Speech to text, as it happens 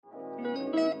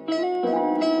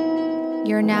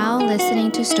You're now listening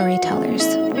to Storytellers.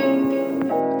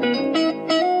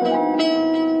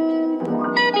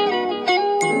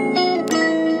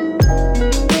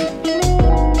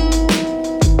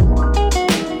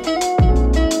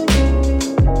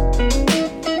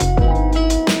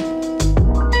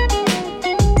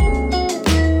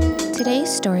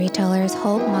 Today's storyteller is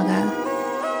Hope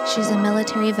Maga. She's a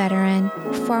military veteran,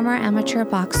 former amateur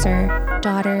boxer,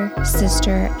 daughter,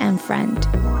 sister, and friend.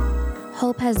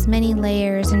 Hope has many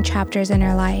layers and chapters in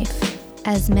her life,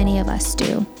 as many of us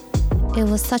do. It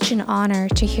was such an honor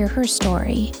to hear her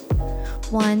story,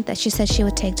 one that she said she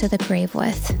would take to the grave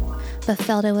with, but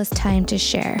felt it was time to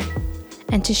share,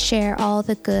 and to share all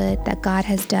the good that God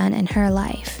has done in her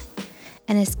life,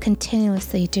 and is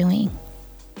continuously doing.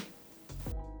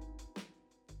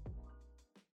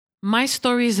 My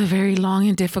story is a very long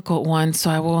and difficult one,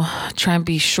 so I will try and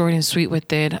be short and sweet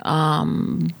with it.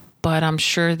 But I'm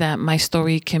sure that my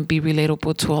story can be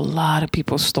relatable to a lot of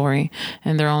people's story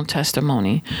and their own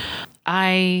testimony.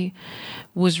 I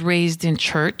was raised in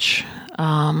church.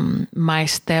 My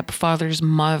stepfather's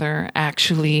mother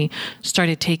actually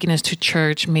started taking us to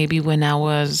church maybe when I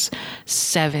was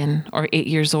 7 or 8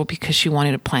 years old because she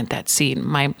wanted to plant that seed.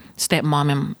 My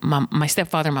stepmom and my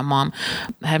stepfather and my mom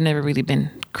have never really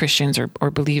been Christians or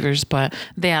believers, but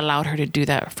they allowed her to do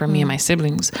that for me and my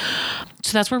siblings.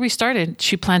 So that's where we started.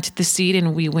 She planted the seed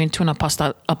and we went to an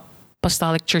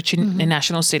apostolic church in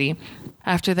National City.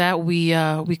 After that, we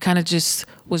kind of just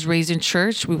was raised in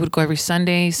church. We would go every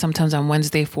Sunday, sometimes on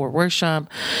Wednesday for worship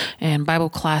and Bible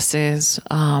classes.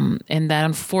 And that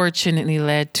unfortunately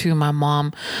led to my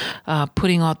mom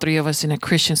putting all three of us in a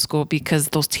Christian school because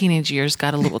those teenage years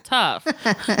got a little tough.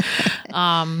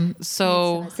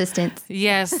 So Assistance.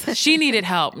 yes, she needed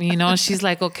help. She's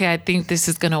like, okay, I think this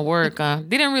is going to work.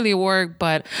 Didn't really work.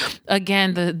 But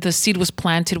again, the seed was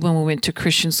planted when we went to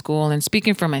Christian school. And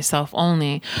speaking for myself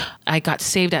only, I got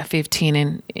saved at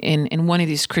 15 in one of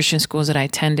these Christian schools that I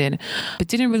attended, but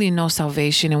didn't really know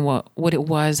salvation and what it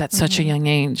was at such a young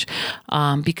age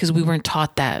because we weren't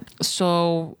taught that.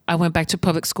 So I went back to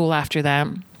public school after that.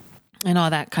 And all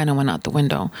that kind of went out the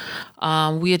window.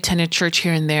 We attended church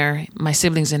here and there, my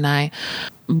siblings and I,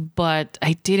 but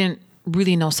I didn't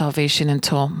really know salvation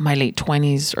until my late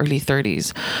 20s, early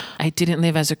 30s. I didn't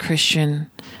live as a Christian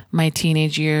my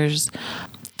teenage years.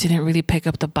 Didn't really pick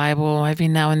up the Bible. Every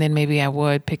now and then maybe I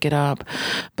would pick it up,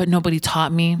 but nobody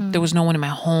taught me. There was no one in my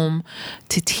home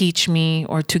to teach me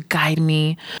or to guide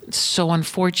me. So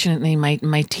unfortunately,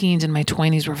 my teens and my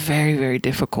 20s were very, very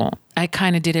difficult. I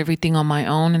kind of did everything on my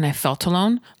own and I felt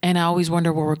alone. And I always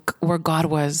wonder where God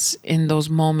was in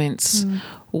those moments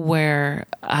where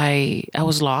I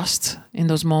was lost, in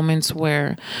those moments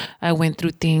where I went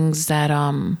through things that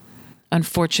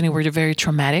unfortunately were very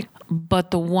traumatic.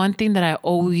 But the one thing that I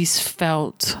always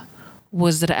felt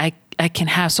was that I can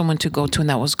have someone to go to, and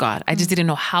that was God. I just didn't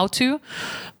know how to,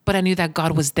 but I knew that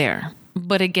God was there.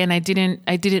 But again, I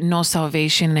didn't know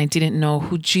salvation, and I didn't know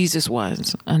who Jesus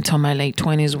was until my late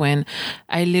 20s, when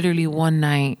I literally one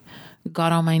night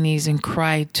got on my knees and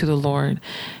cried to the Lord.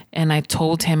 And I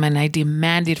told him and I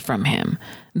demanded from him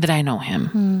that I know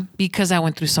him because I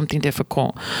went through something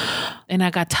difficult and I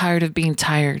got tired of being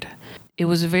tired. It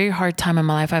was a very hard time in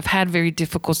my life. I've had very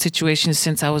difficult situations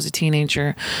since I was a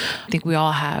teenager. I think we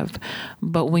all have.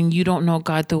 But when you don't know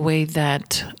God the way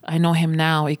that I know him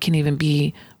now, it can even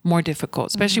be more difficult,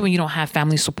 especially when you don't have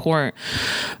family support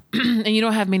and you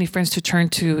don't have many friends to turn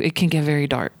to. It can get very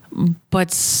dark.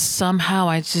 But somehow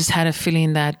I just had a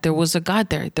feeling that there was a God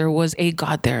there. There was a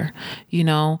God there.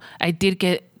 I did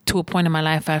get to a point in my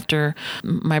life after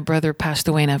my brother passed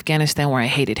away in Afghanistan where I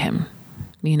hated him.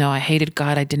 I hated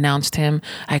God. I denounced him.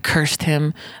 I cursed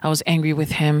him. I was angry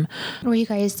with him. Were you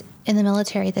guys in the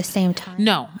military at the same time?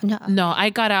 No.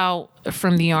 I got out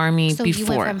from the Army so before.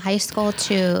 So you went from high school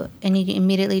and you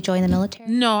immediately joined the military?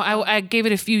 No, I gave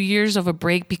it a few years of a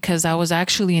break because I was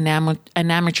actually an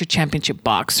amateur championship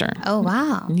boxer. Oh,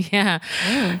 wow. Yeah.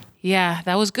 Oh. Yeah,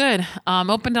 that was good.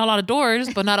 Opened a lot of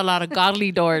doors, but not a lot of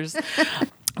godly doors.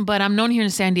 But I'm known here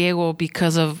in San Diego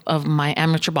because of my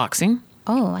amateur boxing.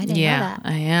 Oh, I didn't know that.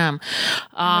 I am.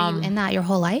 Were you in that your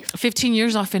whole life? 15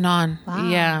 years off and on. Wow.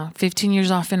 Yeah, 15 years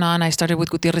off and on. I started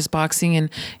with Gutierrez Boxing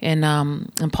in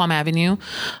Palm Avenue.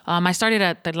 I started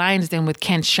at the Lions Den with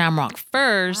Ken Shamrock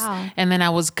first, and then I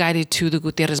was guided to the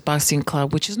Gutierrez Boxing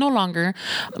Club, which is no longer,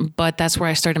 but that's where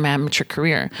I started my amateur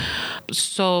career.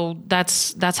 So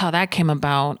that's how that came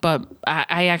about. But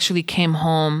I actually came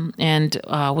home and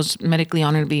was medically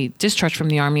honorably discharged from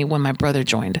the Army when my brother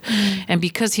joined. And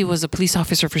because he was a police police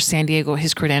officer for San Diego,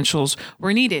 his credentials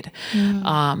were needed.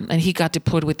 And he got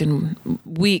deployed within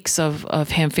weeks of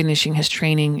him finishing his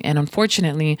training. And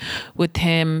unfortunately, with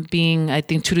him being, I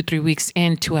think, 2 to 3 weeks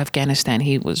into Afghanistan,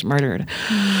 he was murdered.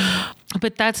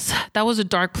 But that was a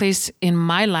dark place in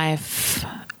my life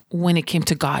when it came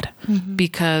to God,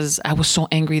 because I was so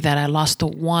angry that I lost the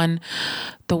one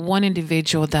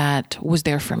individual that was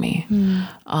there for me.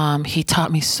 He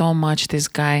taught me so much, this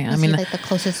guy. Was he like the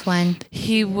closest one?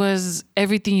 He was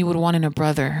everything you would want in a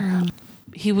brother.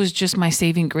 He was just my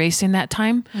saving grace in that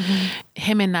time.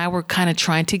 Him and I were kind of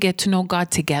trying to get to know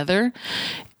God together,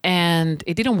 and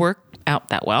it didn't work out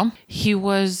that well. He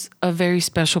was a very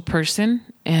special person,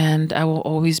 and I will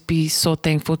always be so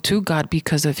thankful to God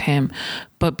because of him.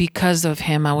 But because of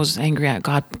him, I was angry at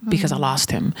God because I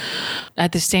lost him.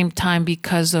 At the same time,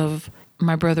 because of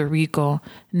my brother Rico,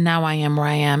 now I am where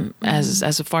I am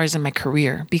as far as in my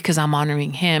career, because I'm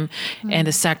honoring him and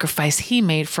the sacrifice he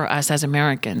made for us as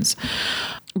Americans.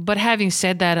 But having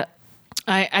said that,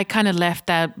 I kind of left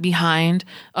that behind.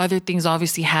 Other things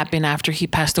obviously happened after he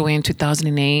passed away in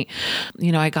 2008.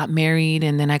 You know, I got married,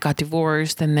 and then I got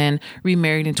divorced, and then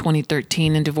remarried in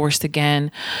 2013 and divorced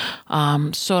again.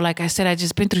 So like I said, I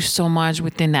just been through so much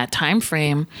within that time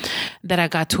frame that I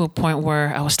got to a point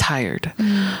where I was tired.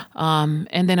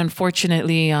 And then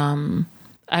unfortunately,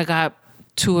 I got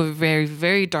to a very,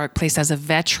 very dark place as a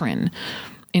veteran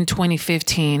in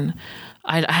 2015.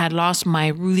 I had lost my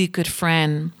really good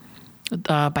friend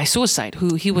by suicide,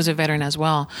 who he was a veteran as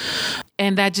well.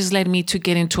 And that just led me to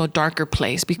get into a darker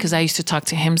place, because I used to talk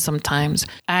to him sometimes.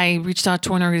 I reached out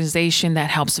to an organization that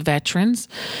helps veterans,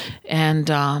 and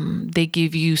they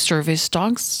give you service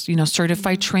dogs, you know,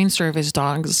 certified trained service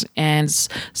dogs. And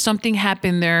something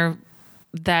happened there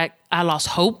that I lost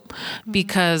hope,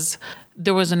 because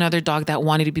there was another dog that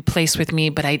wanted to be placed with me,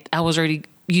 but I was already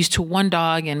used to one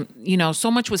dog, and you know, so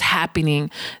much was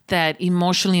happening that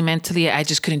emotionally, mentally, I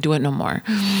just couldn't do it no more.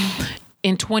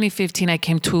 In 2015, I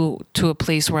came to a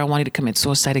place where I wanted to commit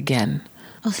suicide again.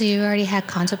 Oh, so you already had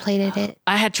contemplated it?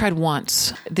 I had tried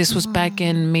once. This was back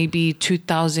in maybe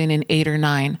 2008 or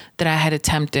 9 that I had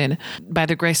attempted. By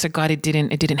the grace of God, it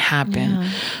didn't happen. Yeah.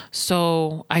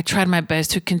 So I tried my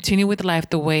best to continue with life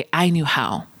the way I knew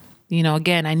how. You know,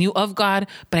 again, I knew of God,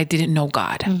 but I didn't know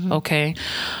God. Okay.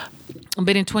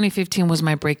 But in 2015 was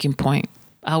my breaking point.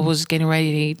 I was getting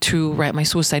ready to write my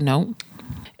suicide note.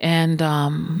 And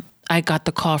I got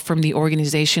the call from the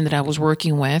organization that I was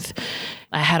working with.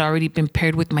 I had already been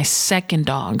paired with my second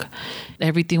dog.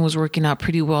 Everything was working out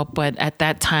pretty well. But at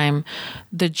that time,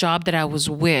 the job that I was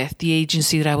with, the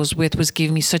agency that I was with, was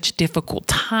giving me such a difficult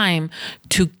time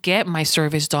to get my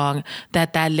service dog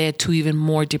that led to even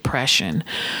more depression.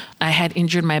 I had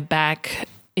injured my back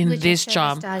in this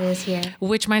job,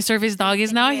 which my service dog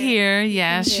is now here.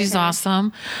 Yes, she's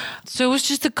awesome. So it was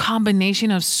just a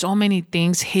combination of so many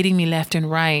things hitting me left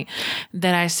and right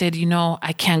that I said, you know,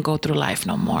 I can't go through life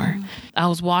no more. I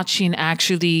was watching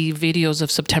actually videos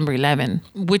of September 11,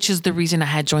 which is the reason I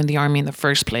had joined the Army in the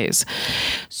first place.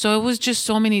 So it was just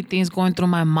so many things going through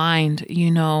my mind, you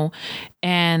know,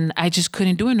 and I just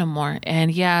couldn't do it no more.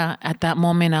 And yeah, at that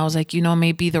moment, I was like, you know,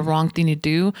 maybe the wrong thing to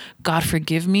do. God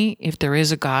forgive me if there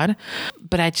is a God,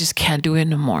 but I just can't do it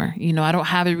no more. You know, I don't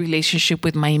have a relationship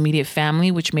with my immediate family,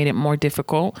 which made it more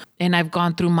difficult. And I've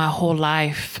gone through my whole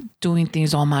life doing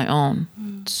things on my own.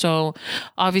 So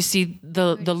obviously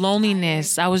the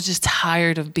loneliness, I was just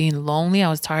tired of being lonely. I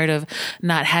was tired of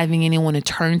not having anyone to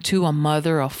turn to, a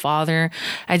mother, a father.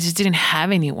 I just didn't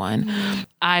have anyone.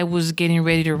 I was getting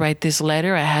ready to write this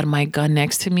letter. I had my gun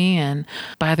next to me, and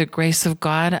by the grace of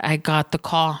God, I got the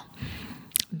call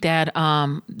that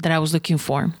I was looking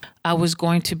for. I was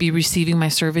going to be receiving my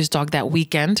service dog that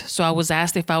weekend. So I was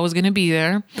asked if I was going to be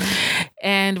there.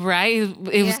 And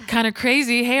it was kind of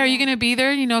crazy. Hey, are you going to be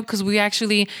there? You know, because we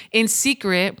actually, in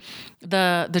secret,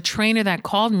 the trainer that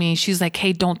called me, she's like,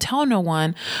 hey, don't tell no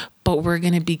one, but we're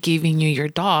going to be giving you your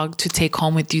dog to take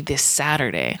home with you this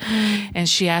Saturday. And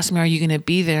she asked me, are you going to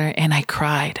be there? And I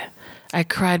cried. I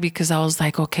cried because I was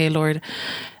like, okay, Lord,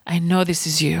 I know this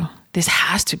is you. This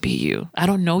has to be you. I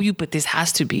don't know you, but this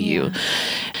has to be you.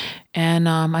 And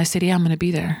I said, yeah, I'm going to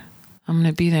be there. I'm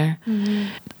going to be there.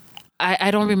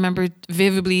 I don't remember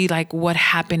vividly like what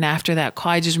happened after that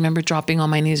call. I just remember dropping on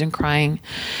my knees and crying.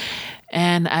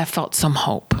 And I felt some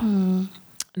hope.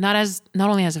 Not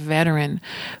only as a veteran,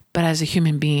 but as a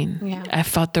human being. Yeah. I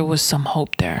felt there was some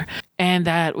hope there. And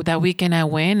that weekend I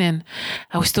went, and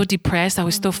I was still depressed. I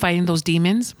was still fighting those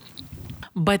demons.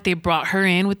 But they brought her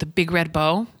in with the big red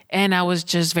bow. And I was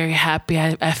just very happy.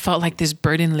 I felt like this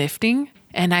burden lifting.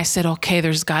 And I said, okay,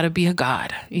 there's got to be a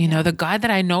God. You know, the God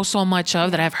that I know so much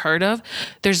of, that I've heard of,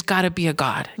 there's got to be a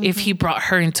God if he brought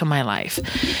her into my life.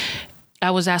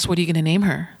 I was asked, what are you going to name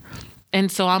her? And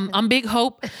so I'm Big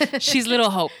Hope. She's Little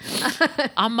Hope.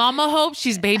 I'm Mama Hope.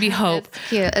 She's Baby Hope. That's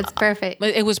cute. It's perfect.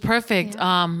 It was perfect.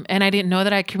 And I didn't know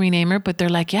that I could rename her, but they're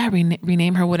like, yeah,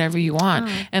 rename her whatever you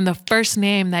want. And the first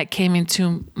name that came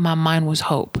into my mind was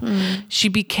Hope. She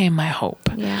became my hope.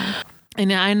 Yeah.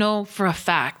 And I know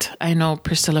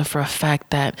Priscilla for a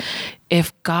fact that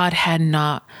if God had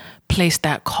not placed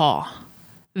that call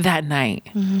that night,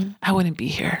 I wouldn't be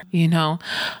here, you know?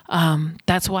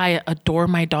 That's why I adore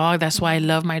my dog. That's why I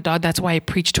love my dog. That's why I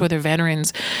preach to other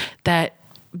veterans that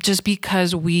just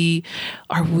because we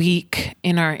are weak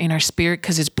in our spirit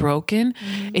because it's broken,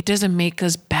 it doesn't make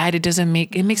us bad.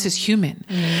 It makes us human.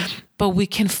 But we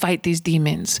can fight these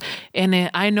demons.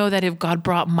 And I know that if God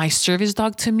brought my service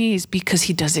dog to me, it's because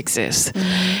he does exist.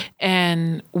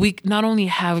 And we not only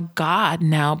have God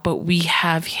now, but we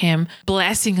have him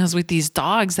blessing us with these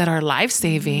dogs that are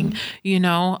life-saving. You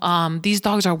know, these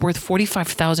dogs are worth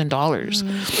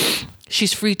 $45,000.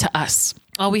 She's free to us.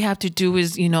 All we have to do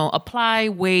is, you know, apply,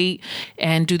 wait,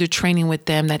 and do the training with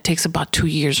them. That takes about 2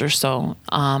 years or so.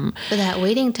 But that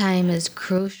waiting time is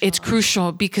crucial. It's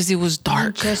crucial because it was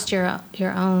dark. Not just your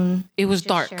own. It was just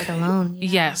dark. Shared alone. Yeah.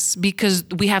 Yes, because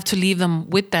we have to leave them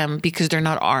with them because they're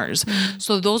not ours.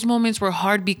 So those moments were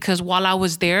hard because while I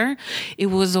was there, it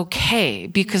was okay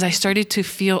because I started to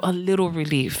feel a little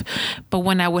relief. But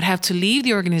when I would have to leave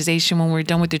the organization when we were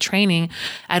done with the training,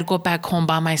 I'd go back home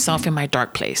by myself in my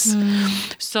dark place.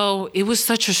 So it was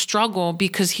such a struggle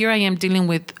because here I am dealing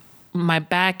with my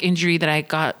back injury that I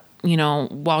got, you know,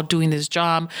 while doing this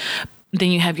job.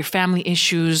 Then you have your family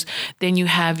issues. Then you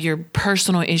have your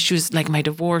personal issues like my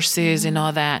divorces and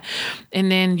all that.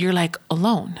 And then you're like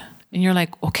alone. And you're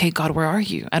like, okay, God, where are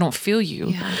you? I don't feel you.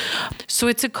 Yeah. So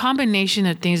it's a combination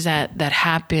of things that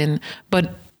happen.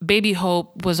 But Baby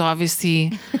Hope was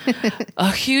obviously a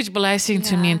huge blessing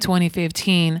to me in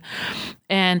 2015.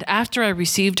 And after I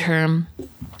received her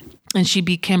and she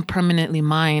became permanently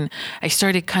mine, I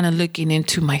started kind of looking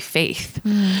into my faith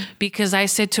because I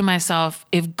said to myself,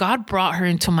 if God brought her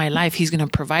into my life, he's going to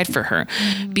provide for her.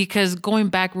 Because going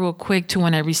back real quick to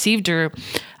when I received her,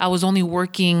 I was only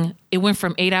working. It went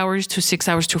from 8 hours to 6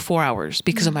 hours to 4 hours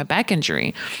because of my back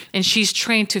injury. And she's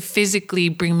trained to physically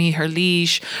bring me her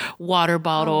leash, water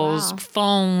bottles,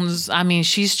 phones. I mean,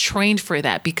 she's trained for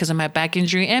that because of my back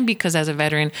injury and because as a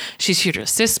veteran, she's here to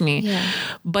assist me. Yeah.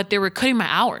 But they were cutting my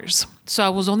hours. So I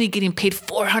was only getting paid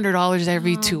 $400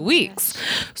 every 2 weeks.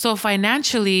 So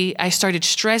financially, I started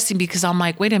stressing because I'm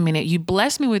like, wait a minute, you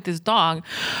blessed me with this dog,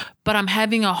 but I'm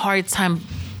having a hard time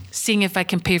seeing if I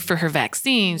can pay for her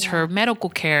vaccines, her medical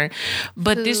care.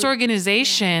 But this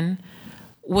organization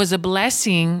was a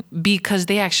blessing because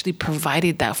they actually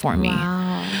provided that for me.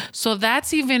 Wow. So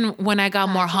that's even when I got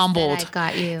more humbled. I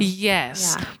got you.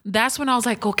 Yes. Yeah. That's when I was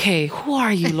like, okay, who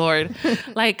are you, Lord?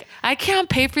 Like, I can't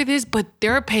pay for this, but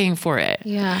they're paying for it.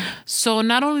 Yeah. So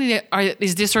not only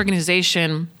is this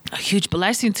organization a huge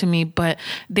blessing to me, but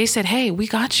they said, hey, we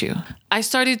got you. I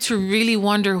started to really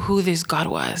wonder who this God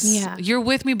was. Yeah. You're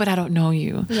with me, but I don't know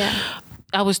you. Yeah.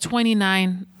 I was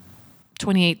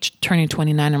 28, turning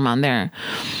 29 around there,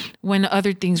 when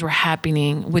other things were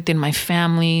happening within my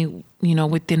family, you know,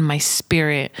 within my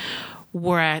spirit,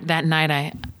 where that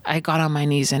night I got on my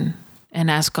knees and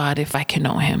asked God if I can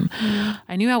know him.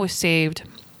 I knew I was saved,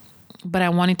 but I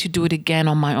wanted to do it again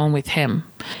on my own with him.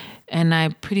 And I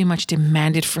pretty much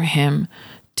demanded for him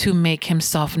to make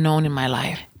himself known in my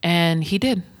life. And he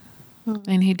did.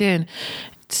 And he did.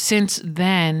 Since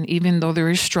then, even though there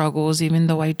is struggles, even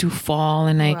though I do fall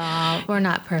and we're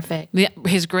not perfect. Yeah,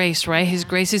 his grace, right? His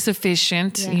grace is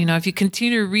sufficient. Yeah. You know, if you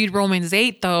continue to read Romans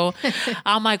 8 though,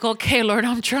 I'm like, okay, Lord,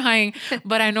 I'm trying,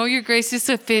 but I know your grace is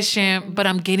sufficient, but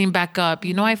I'm getting back up.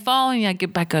 You know, I fall and I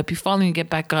get back up. You fall and you get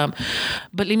back up.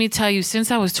 But let me tell you, since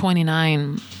I was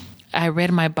 29, I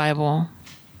read my Bible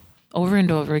over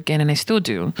and over again, and I still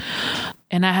do.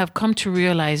 And I have come to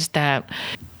realize that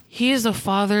he is a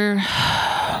father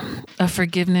of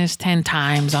forgiveness 10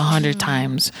 times, 100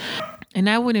 times. And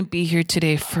I wouldn't be here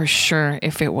today for sure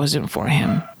if it wasn't for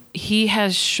him. He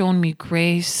has shown me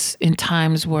grace in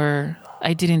times where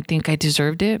I didn't think I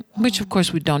deserved it, which of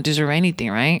course we don't deserve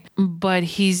anything, right? But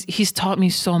he's taught me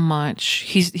so much.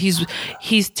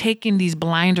 He's taken these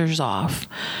blinders off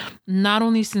not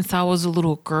only since I was a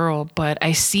little girl, but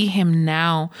I see him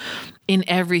now in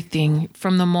everything,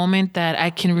 from the moment that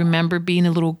I can remember being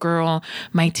a little girl,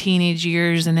 my teenage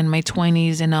years, and then my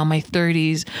 20s, and now my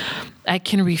 30s. I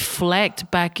can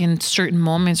reflect back in certain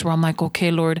moments where I'm like,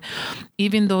 okay, Lord,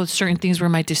 even though certain things were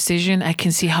my decision, I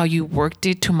can see how you worked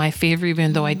it to my favor,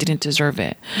 even though I didn't deserve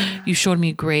it. You showed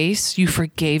me grace. You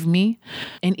forgave me.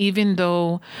 And even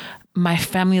though my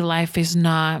family life is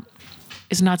not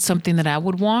something that I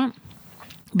would want,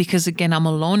 because again, I'm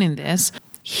alone in this,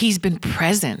 he's been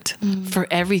present for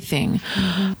everything.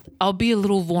 I'll be a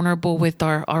little vulnerable with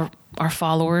our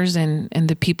followers and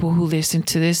the people who listen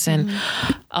to this. And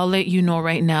I'll let you know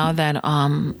right now that,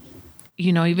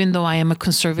 even though I am a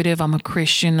conservative, I'm a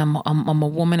Christian, I'm a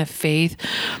woman of faith,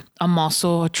 I'm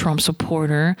also a Trump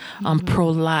supporter, I'm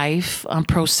pro-life, I'm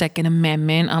pro-Second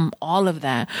Amendment, I'm all of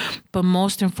that. But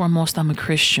most and foremost, I'm a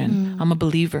Christian, I'm a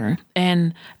believer.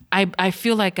 And I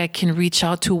feel like I can reach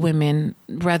out to women,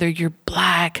 whether you're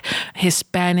Black,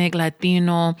 Hispanic,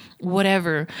 Latino,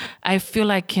 whatever. I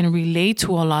feel I can relate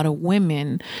to a lot of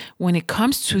women when it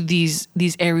comes to these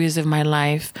areas of my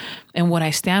life and what I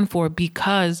stand for,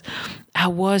 because I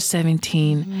was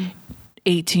 17,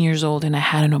 18 years old and I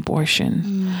had an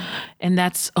abortion. And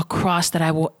that's a cross that I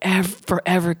will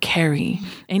forever carry.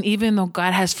 And even though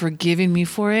God has forgiven me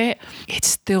for it, it's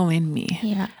still in me.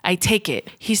 Yeah. I take it.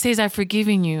 He says, I've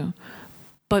forgiven you.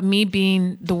 But me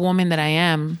being the woman that I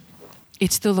am,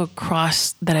 it's still a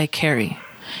cross that I carry.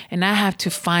 And I have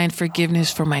to find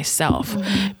forgiveness for myself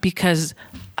because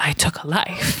I took a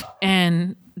life.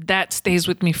 And that stays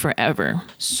with me forever.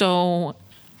 So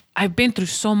I've been through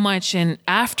so much, and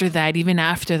even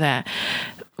after that,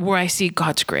 where I see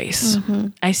God's grace.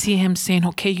 I see him saying,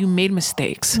 okay, you made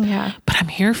mistakes, but I'm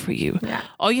here for you.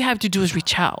 All you have to do is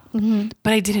reach out.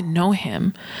 But I didn't know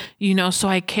him, so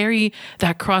I carry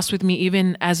that cross with me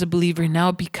even as a believer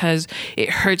now, because it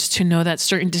hurts to know that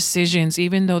certain decisions,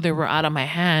 even though they were out of my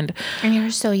hand. And you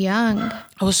were so young.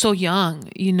 I was so young,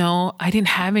 I didn't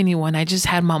have anyone. I just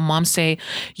had my mom say,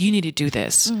 you need to do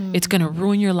this. It's going to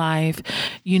ruin your life.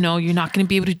 You're not going to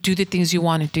be able to do the things you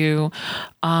want to do.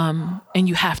 And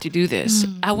you have to do this.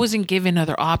 I wasn't given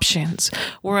other options,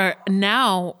 where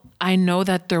now I know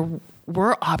that there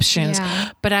were options,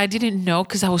 but I didn't know,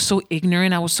 because I was so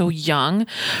ignorant. I was so young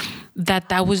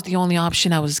that was the only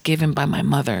option I was given by my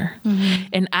mother.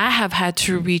 And I have had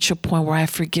to reach a point where I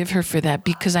forgive her for that,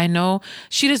 because I know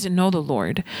she doesn't know the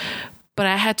Lord. But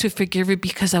I had to forgive her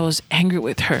because I was angry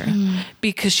with her,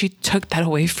 because she took that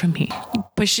away from me.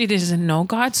 But she doesn't know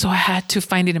God, so I had to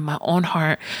find it in my own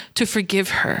heart to forgive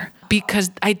her, because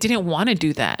I didn't want to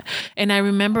do that. And I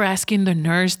remember asking the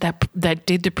nurse that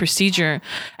did the procedure,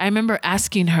 I remember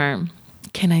asking her,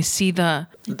 can I see the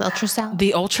ultrasound?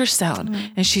 The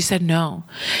ultrasound. And she said no.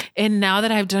 And now that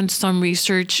I've done some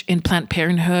research in Planned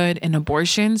Parenthood and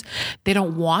abortions, they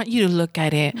don't want you to look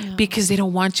at it because they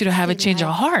don't want you to have a change of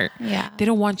heart. They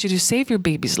don't want you to save your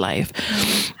baby's life.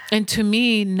 And to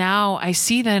me, now I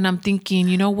see that and I'm thinking,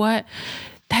 you know what?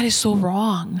 That is so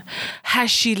wrong. Has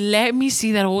she let me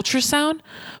see that ultrasound?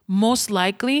 Most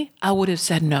likely, I would have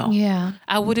said no.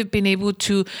 I would have been able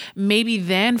to maybe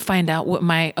then find out what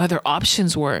my other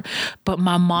options were. But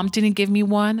my mom didn't give me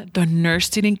one. The nurse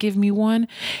didn't give me one.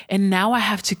 And now I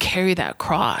have to carry that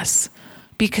cross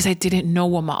because I didn't know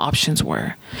what my options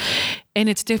were. And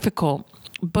it's difficult.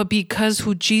 But because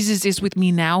who Jesus is with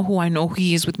me now, who I know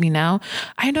he is with me now,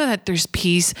 I know that there's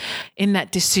peace in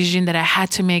that decision that I had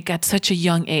to make at such a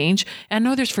young age. I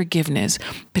know there's forgiveness,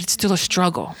 but it's still a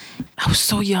struggle. I was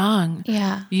so young,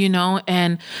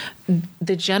 and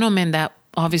the gentleman that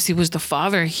obviously was the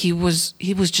father, he was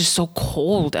just so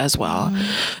cold as well.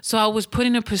 So I was put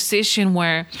in a position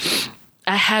where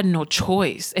I had no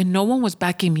choice, and no one was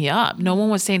backing me up. No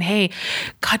one was saying, hey,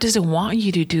 God doesn't want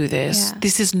you to do this.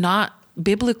 This is not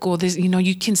biblical. This,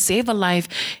 you can save a life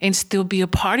and still be a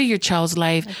part of your child's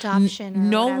life. Adoption.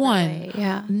 No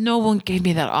one gave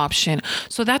me that option.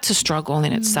 So that's a struggle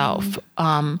in itself.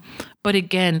 But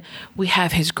again, we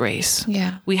have his grace.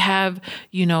 We have,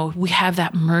 we have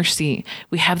that mercy.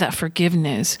 We have that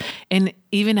forgiveness. And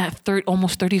even at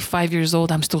almost 35 years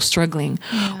old, I'm still struggling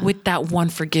with that one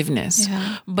forgiveness.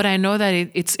 But I know that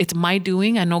it's my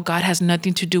doing. I know God has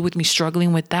nothing to do with me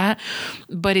struggling with that.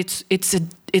 But it's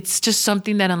just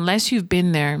something that unless you've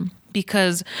been there,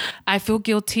 because I feel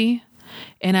guilty.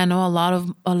 And I know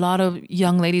a lot of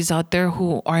young ladies out there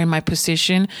who are in my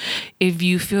position. If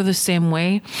you feel the same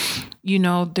way, you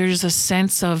know, there's a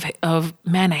sense of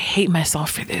man, I hate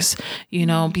myself for this, you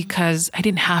know, because I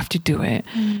didn't have to do it.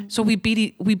 So we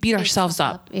beat ourselves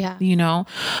up, you know.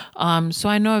 So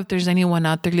I know if there's anyone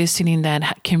out there listening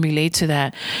that can relate to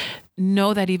that,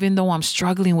 know that even though I'm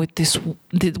struggling with this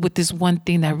one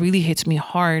thing that really hits me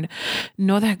hard,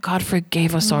 know that God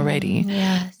forgave us already.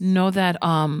 Yes. Know that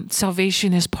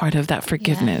salvation is part of that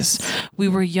forgiveness. Yes. We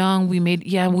were young. We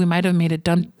might have made a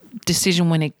dumb decision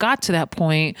when it got to that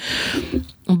point,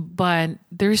 but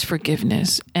there's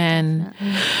forgiveness. And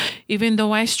even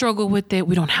though I struggle with it,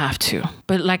 we don't have to.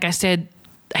 But like I said,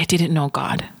 I didn't know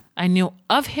God. I knew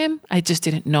of him, I just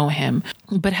didn't know him.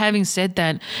 But having said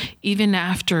that, even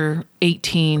after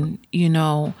 18, you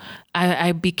know,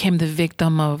 I became the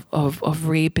victim of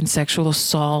rape and sexual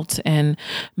assault and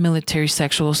military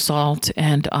sexual assault.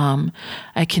 And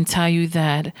I can tell you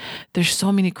that there's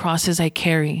so many crosses I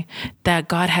carry that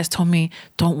God has told me,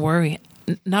 don't worry.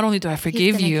 Not only do I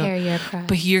forgive you,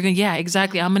 but you're going to,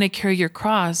 exactly. I'm going to carry your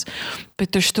cross.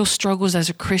 But there's still struggles as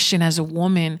a Christian, as a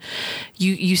woman.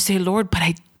 You say, Lord, but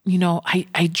I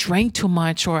drank too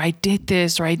much, or I did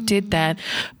this, or I did that.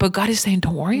 But God is saying,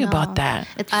 don't worry about that.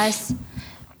 It's us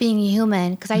being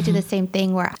human, because I do the same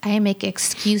thing where I make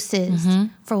excuses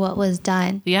for what was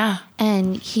done. Yeah.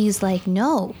 And he's like,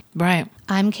 no. Right.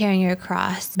 I'm carrying your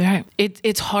cross. Right.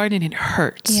 It's hard and it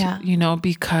hurts, you know,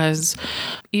 because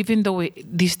even though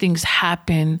these things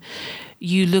happen,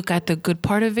 you look at the good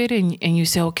part of it and you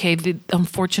say, okay,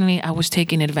 unfortunately, I was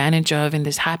taken advantage of and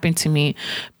this happened to me,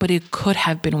 but it could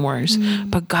have been worse.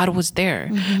 But God was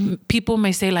there. People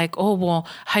may say like, oh, well,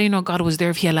 how do you know God was there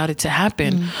if he allowed it to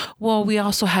happen? Well, we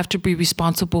also have to be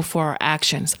responsible for our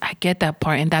actions. I get that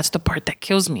part. And that's the part that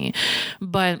kills me.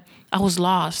 But I was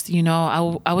lost, you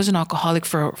know. I was an alcoholic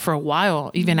for a while,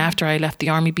 even after I left the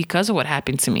Army, because of what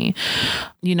happened to me.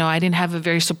 You know, I didn't have a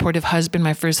very supportive husband.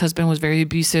 My first husband was very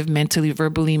abusive, mentally,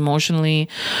 verbally, emotionally.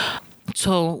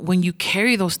 So when you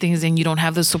carry those things and you don't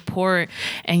have the support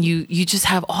and you just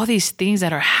have all these things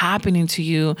that are happening to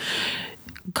you,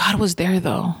 God was there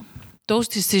though. Those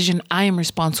decisions I am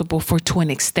responsible for to an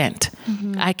extent.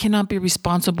 I cannot be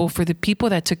responsible for the people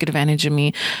that took advantage of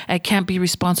me. I can't be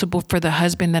responsible for the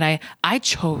husband that I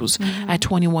chose at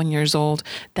 21 years old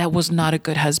that was not a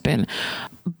good husband.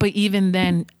 But even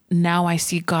then, now I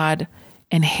see God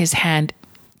and his hand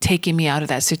taking me out of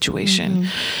that situation.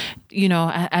 You know,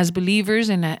 as believers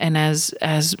and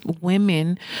as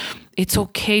women, it's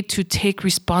okay to take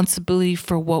responsibility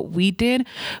for what we did,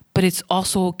 but it's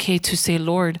also okay to say,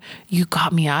 Lord, you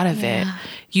got me out of it.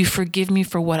 You forgive me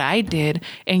for what I did,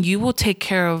 and you will take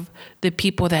care of the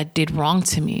people that did wrong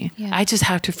to me. I just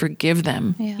have to forgive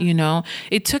them. You know,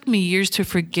 it took me years to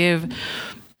forgive,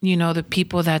 you know, the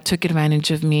people that took advantage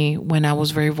of me when I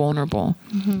was very vulnerable.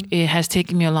 It has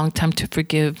taken me a long time to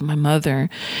forgive my mother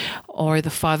or the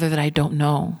father that I don't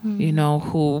know, you know,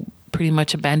 who pretty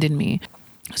much abandoned me.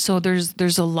 So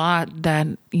there's a lot that,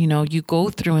 you know, you go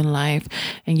through in life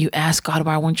and you ask God,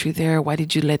 why weren't you there? Why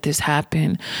did you let this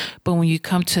happen? But when you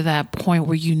come to that point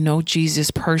where you know Jesus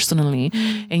personally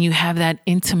and you have that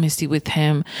intimacy with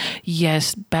him,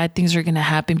 yes, bad things are going to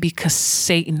happen because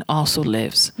Satan also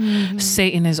lives.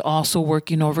 Satan is also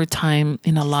working overtime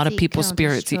in a lot of people's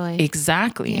spirits.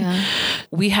 Exactly.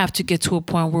 We have to get to a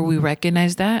point where we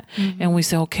recognize that and we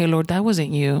say, okay, Lord, that wasn't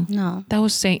you. No, that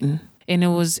was Satan. And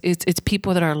it's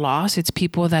people that are lost. It's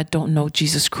people that don't know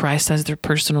Jesus Christ as their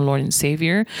personal Lord and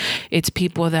Savior. It's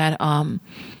people that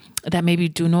that maybe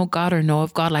do know God or know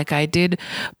of God like I did,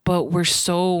 but we're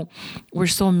so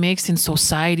mixed in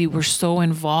society. We're so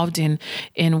involved in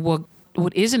what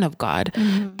isn't of God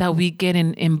that we get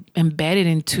embedded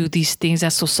into these things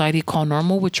that society call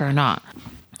normal, which are not.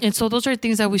 And so those are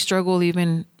things that we struggle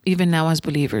even now as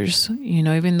believers. You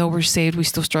know, even though we're saved, we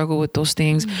still struggle with those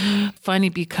things. Funny,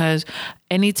 because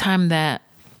anytime that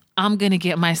I'm going to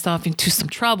get myself into some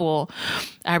trouble,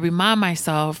 I remind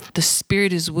myself the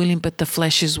spirit is willing, but the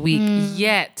flesh is weak.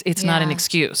 Yet it's not an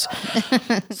excuse.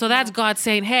 So that's God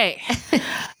saying, hey,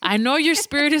 I know your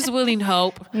spirit is willing,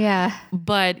 Hope.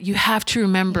 But you have to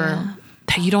remember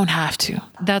that you don't have to.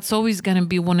 That's always going to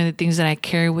be one of the things that I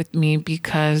carry with me,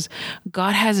 because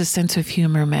God has a sense of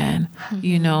humor, man.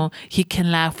 You know, he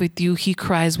can laugh with you. He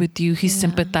cries with you. He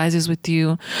sympathizes with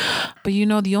you. But you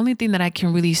know, the only thing that I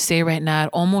can really say right now at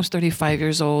almost 35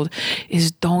 years old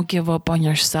is don't give up on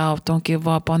yourself. Don't give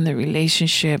up on the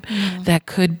relationship that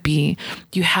could be.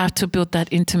 You have to build that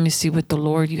intimacy with the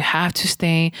Lord. You have to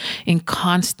stay in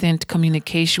constant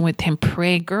communication with him.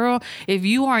 Pray, girl. If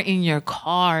you are in your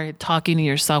car talking of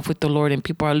yourself with the Lord and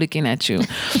people are looking at you.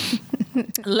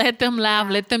 Let them laugh.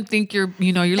 Let them think you're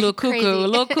a little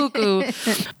cuckoo.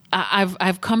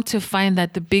 I've come to find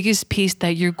that the biggest peace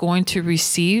that you're going to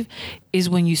receive is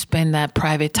when you spend that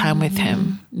private time with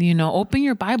Him. Open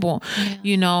your Bible.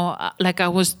 Like I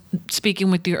was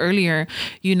speaking with you earlier,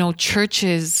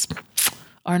 churches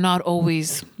are not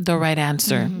always the right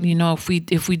answer.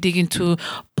 If we dig into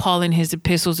Paul and his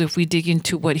epistles, if we dig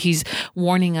into what he's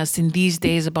warning us in these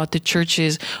days about the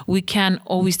churches, we can't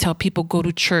always tell people go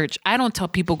to church. I don't tell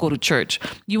people go to church.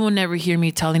 You will never hear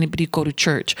me tell anybody go to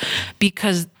church,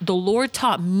 because the Lord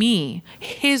taught me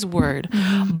His word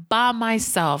by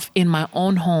myself in my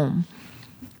own home.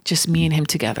 Just me and Him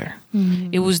together.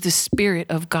 It was the Spirit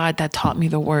of God that taught me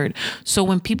the word. So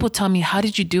when people tell me, how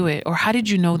did you do it? Or how did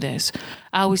you know this?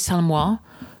 I always tell them, well,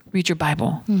 read your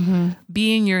Bible.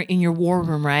 Be in your war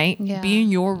room, right? Yeah. Be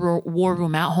in your war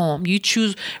room at home. You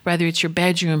choose whether it's your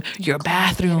bedroom, your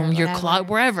bathroom, your closet,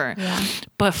 wherever. Yeah.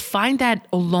 But find that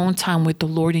alone time with the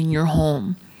Lord in your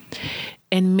home.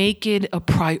 And make it a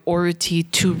priority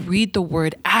to read the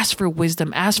word, ask for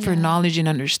wisdom, ask for knowledge and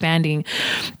understanding,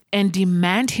 and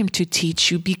demand Him to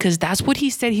teach you, because that's what He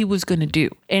said He was going to do.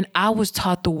 And I was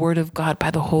taught the word of God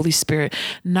by the Holy Spirit,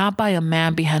 not by a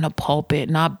man behind a pulpit,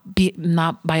 not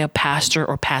by a pastor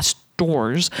or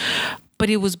pastors, but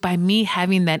it was by me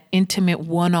having that intimate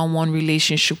one-on-one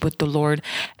relationship with the Lord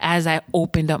as I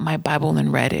opened up my Bible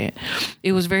and read it.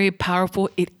 It was very powerful.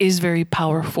 It is very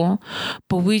powerful.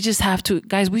 But we just have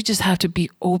to be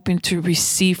open to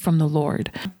receive from the Lord.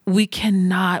 We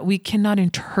cannot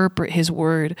interpret His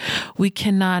word. We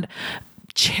cannot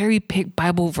cherry pick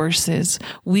Bible verses.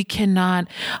 We cannot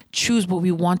choose what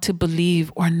we want to believe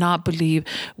or not believe.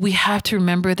 We have to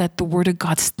remember that the word of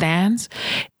God stands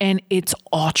and it's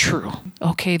all true.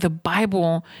 Okay. The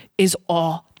Bible is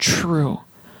all true.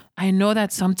 I know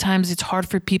that sometimes it's hard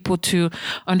for people to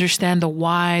understand the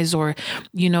whys, or,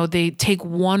 they take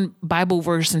one Bible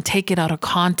verse and take it out of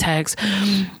context.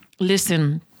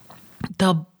 Listen,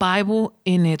 the Bible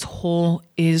in its whole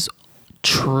is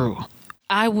true.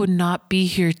 I would not be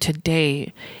here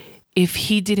today if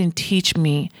He didn't teach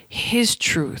me His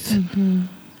truth.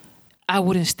 I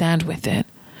wouldn't stand with it.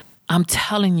 I'm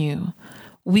telling you,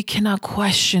 we cannot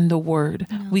question the word.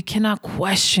 No. We cannot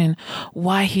question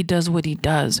why He does what He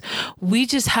does. We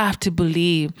just have to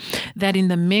believe that in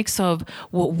the mix of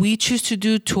what we choose to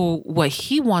do to what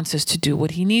He wants us to do,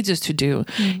 what He needs us to do,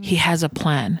 He has a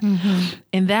plan.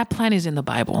 And that plan is in the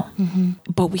Bible.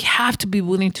 But we have to be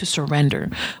willing to surrender.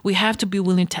 We have to be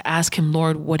willing to ask Him,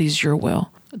 Lord, what is your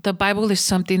will? The Bible is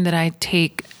something that I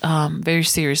take very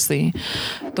seriously.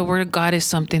 The Word of God is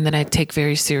something that I take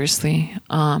very seriously.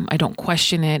 I don't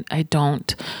question it. I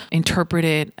don't interpret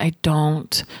it. I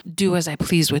don't do as I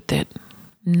please with it.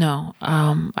 No,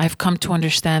 I've come to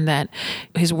understand that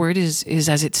His Word is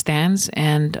as it stands,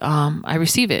 and I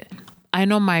receive it. I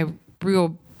know my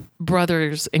real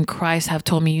brothers in Christ have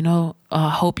told me,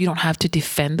 Hope, you don't have to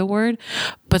defend the word,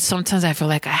 but sometimes I feel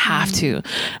like I have to,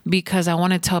 because I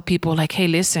want to tell people like, hey,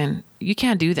 listen, you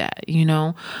can't do that.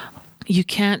 You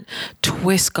can't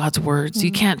twist God's words.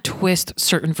 You can't twist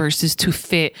certain verses to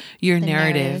fit your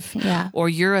narrative or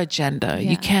your agenda.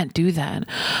 You can't do that.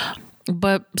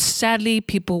 But sadly,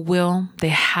 people they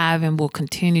have and will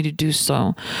continue to do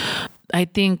so. I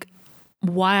think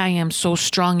why I am so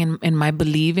strong in my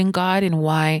belief in God and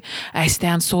why I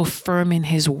stand so firm in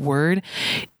His word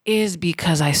is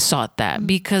because I sought that,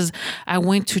 because I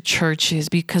went to churches,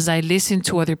 because I listened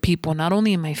to other people, not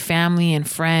only in my family and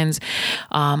friends,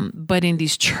 but in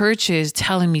these churches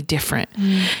telling me different.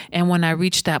 And when I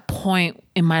reached that point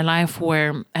in my life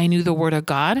where I knew the word of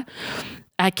God,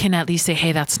 I can at least say,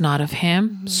 hey, that's not of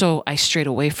Him. So I strayed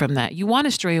away from that. You want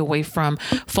to stray away from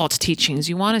false teachings.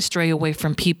 You want to stray away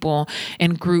from people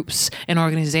and groups and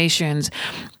organizations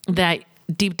that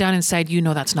deep down inside,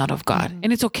 that's not of God.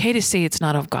 And it's okay to say it's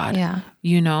not of God,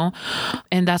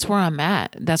 and that's where I'm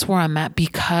at. That's where I'm at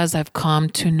because I've come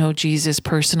to know Jesus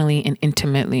personally and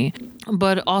intimately.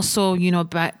 But also,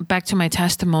 back to my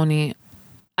testimony,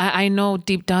 I know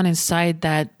deep down inside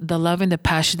that the love and the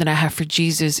passion that I have for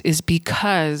Jesus is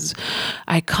because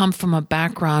I come from a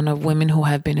background of women who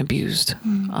have been abused.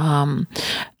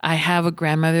 I have a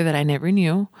grandmother that I never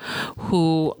knew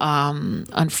who,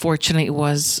 unfortunately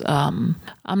was,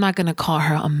 I'm not going to call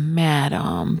her a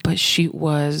madam, but she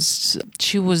was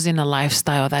in a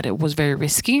lifestyle that it was very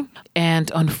risky.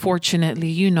 And unfortunately,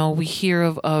 we hear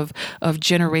of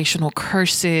generational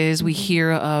curses. We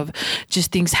hear of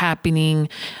just things happening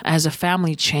as a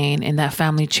family chain, and that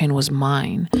family chain was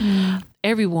mine.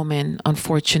 every woman,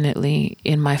 unfortunately,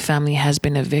 in my family has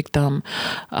been a victim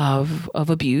of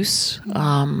abuse.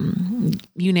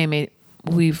 You name it.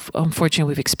 We've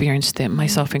experienced it,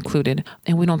 myself included,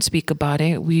 and we don't speak about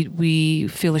it. We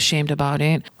feel ashamed about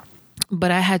it.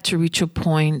 But I had to reach a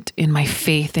point in my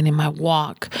faith and in my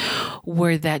walk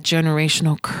where that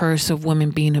generational curse of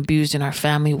women being abused in our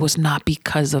family was not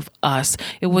because of us.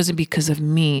 It wasn't because of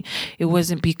me. It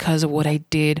wasn't because of what I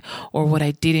did or what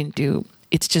I didn't do.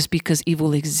 It's just because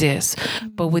evil exists.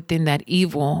 But within that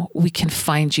evil, we can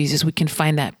find Jesus. We can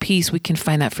find that peace. We can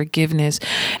find that forgiveness.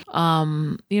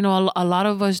 You know, a lot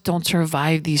of us don't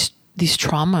survive these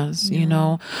traumas. You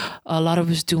know, a lot of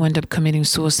us do end up committing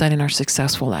suicide and are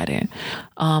successful at it.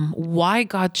 Why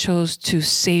God chose to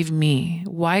save me,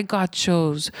 why God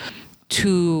chose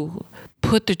to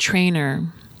put the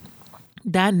trainer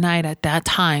that night at that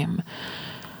time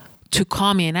to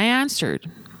call me, and I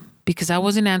answered. Because I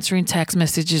wasn't answering text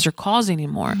messages or calls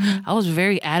anymore. I was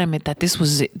very adamant that this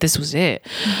was it.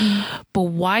 But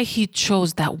why he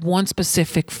chose that one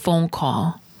specific phone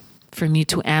call for me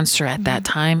to answer at that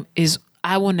time is,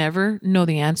 I will never know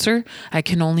the answer. I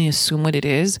can only assume what it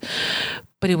is.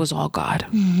 But it was all God.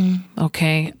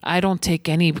 Okay, I don't take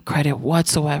any credit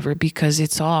whatsoever because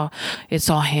it's all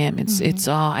Him. It's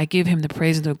all, I give Him the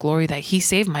praise and the glory that He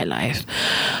saved my life.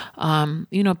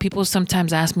 You know, people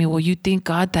sometimes ask me, "Well, you think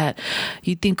God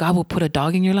will put a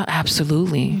dog in your life?"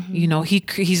 Absolutely. You know,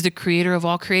 He's the creator of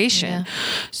all creation. Yeah.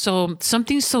 So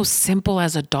something so simple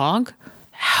as a dog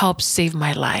helped save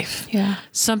my life. Yeah.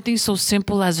 Something so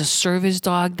simple as a service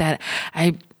dog that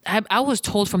I was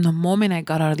told from the moment I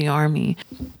got out of the Army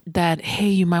that, hey,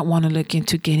 you might want to look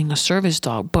into getting a service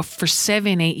dog. But for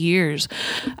 7-8 years,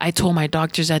 I told my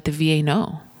doctors at the VA,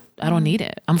 no, I don't need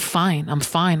it. I'm fine.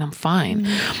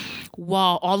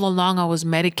 While all along I was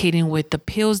medicating with the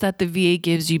pills that the VA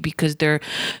gives you because they're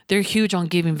huge on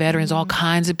giving veterans all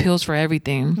kinds of pills for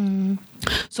everything.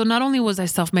 So not only was I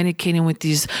self-medicating with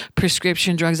these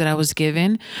prescription drugs that I was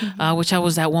given, which I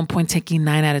was at one point taking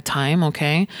 9 at a time,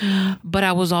 okay? But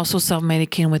I was also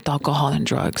self-medicating with alcohol and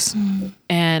drugs.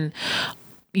 And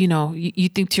you know, you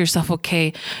think to yourself,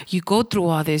 okay, you go through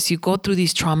all this, you go through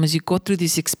these traumas, you go through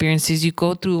these experiences, you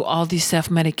go through all this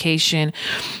self-medication,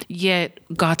 yet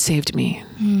God saved me.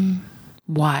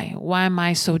 Why? Why am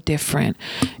I so different?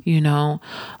 You know?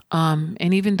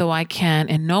 And even though I can't,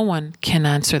 and no one can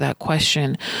answer that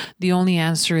question, the only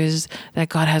answer is that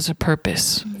God has a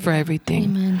purpose for everything.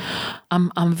 Amen.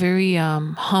 I'm very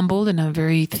humbled and I'm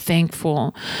very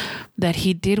thankful that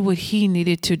He did what He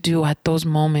needed to do at those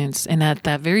moments and at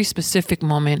that very specific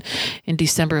moment in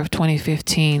December of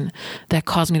 2015 that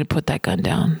caused me to put that gun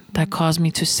down, that caused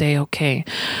me to say, okay,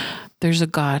 there's a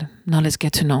God. Now let's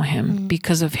get to know Him.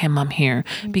 Because of Him, I'm here.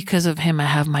 Because of Him, I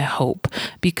have my hope.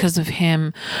 Because of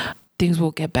Him, things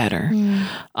will get better.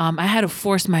 I had to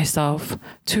force myself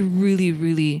to really,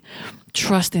 really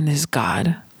trust in this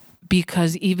God.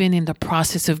 Because even in the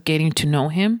process of getting to know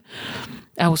Him,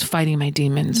 I was fighting my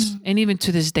demons. And even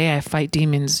to this day, I fight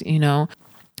demons, you know.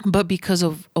 But because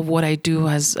of what I do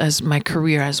as my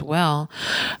career as well,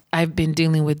 I've been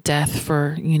dealing with death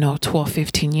for, 12,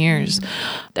 15 years.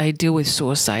 I deal with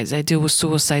suicides. I deal with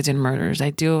suicides and murders.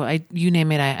 You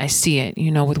name it, I see it,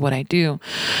 with what I do.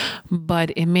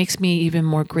 But it makes me even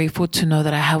more grateful to know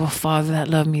that I have a Father that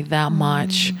loved me that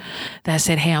much, that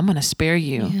said, hey, I'm going to spare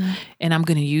you and I'm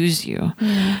going to use you.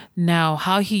 Now,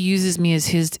 how He uses me is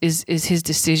his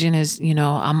decision.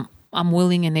 I'm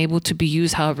willing and able to be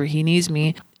used however He needs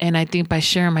me. And I think by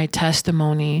sharing my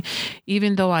testimony,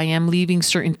 even though I am leaving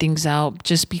certain things out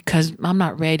just because I'm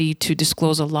not ready to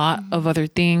disclose a lot of other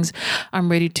things, I'm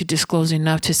ready to disclose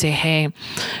enough to say, hey,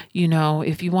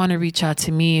 if you want to reach out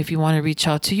to me, if you want to reach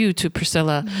out to you, to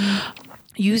Priscilla,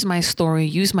 use my story,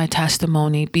 use my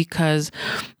testimony, because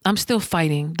I'm still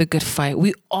fighting the good fight.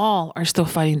 We all are still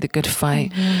fighting the good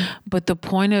fight. But the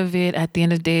point of it at the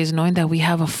end of the day is knowing that we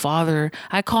have a Father.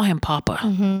 I call Him Papa.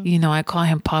 I call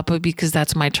Him Papa because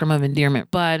that's my term of endearment.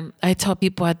 But I tell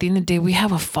people at the end of the day, we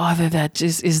have a Father that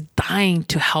just is dying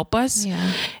to help us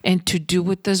and to do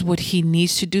with us what He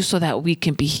needs to do so that we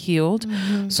can be healed,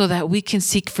 so that we can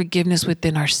seek forgiveness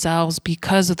within ourselves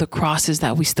because of the crosses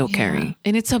that we still carry.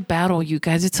 And it's a battle, you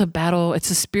guys. It's a battle. It's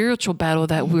a spiritual battle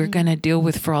that we're going to deal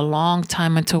with for a long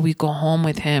time until we go home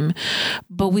with Him.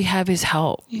 But we have His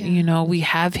help. We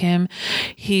have Him.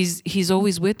 He's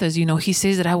always with us. He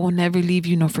says that I will never leave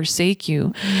you nor forsake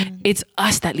you. It's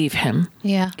us that leave Him.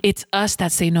 It's us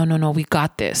that say, no, we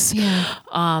got this.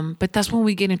 But that's when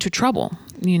we get into trouble.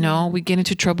 You know, we get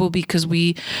into trouble because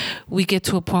we get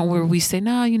to a point where we say,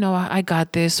 no, you know, I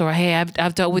got this, or hey,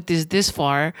 I've dealt with this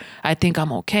far. I think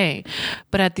I'm okay.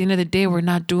 But at the end of the day, we're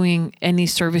not doing any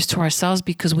service to ourselves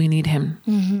because we need him.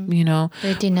 You know,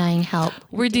 we're denying help.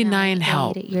 We're denying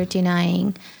help. You're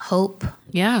denying hope.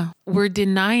 Yeah. We're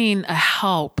denying a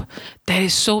help that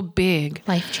is so big.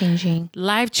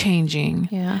 Life-changing.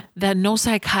 Yeah. That no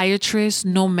psychiatrist,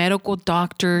 no medical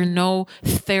doctor, no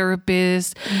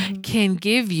therapist can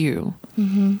give you,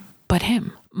 but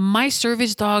him. My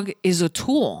service dog is a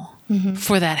tool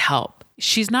for that help.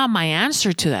 She's not my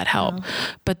answer to that help,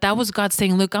 but that was God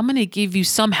saying, look, I'm going to give you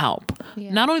some help.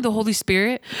 Yeah. Not only the Holy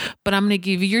Spirit, but I'm going to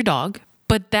give you your dog.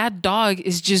 But that dog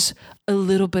is just a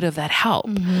little bit of that help.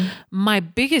 My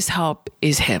biggest help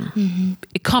is him.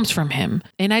 It comes from him.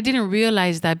 And I didn't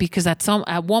realize that because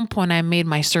at one point I made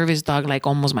my service dog like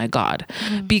almost my God.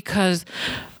 Because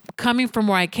coming from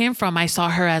where I came from, I saw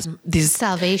her as this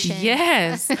salvation.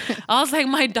 Yes. I was like,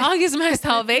 my dog is my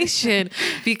salvation,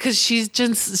 because she's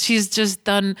just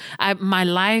done, my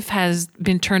life has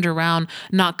been turned around,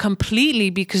 not completely,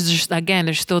 because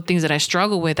there's still things that I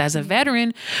struggle with as a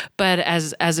veteran, but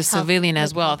as a civilian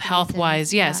as well, health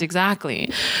wise. Yes,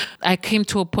 exactly. I came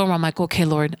to a point where I'm like, okay,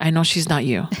 Lord, I know she's not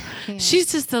you.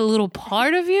 She's just a little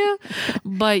part of you,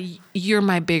 but you're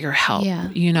my bigger help,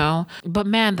 you know? But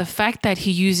man, the fact that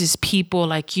he uses people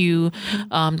like you,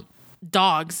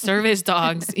 dogs, service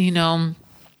dogs, you know,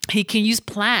 he can use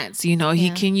plants, you know, he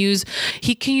can use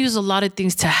a lot of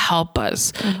things to help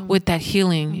us with that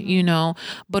healing, you know,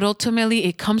 but ultimately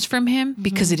it comes from him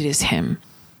because it is him.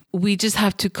 We just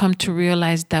have to come to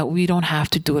realize that we don't have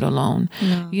to do it alone.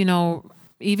 No. You know,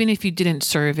 even if you didn't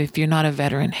serve, if you're not a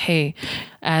veteran, hey,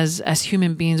 as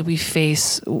human beings,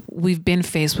 we've been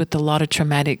faced with a lot of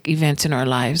traumatic events in our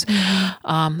lives.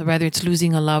 Whether it's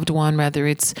losing a loved one, whether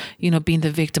it's, you know, being the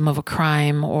victim of a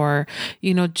crime, or,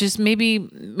 you know, just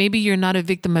maybe you're not a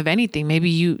victim of anything.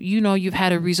 Maybe you know, you've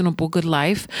had a reasonable good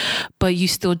life, but you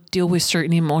still deal with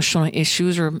certain emotional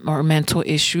issues or mental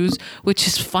issues, which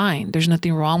is fine. There's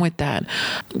nothing wrong with that.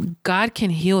 God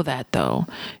can heal that though.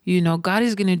 You know, God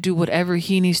is going to do whatever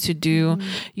he needs to do,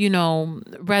 you know,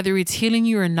 whether it's healing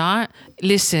you or not.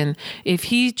 Listen, if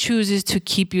he chooses to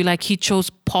keep you, like he chose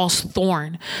Paul's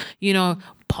thorn, you know,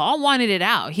 Paul wanted it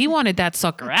out. He wanted that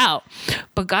sucker out.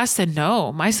 But God said,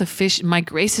 no, my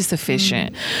grace is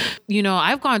sufficient. You know,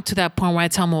 I've gone to that point where I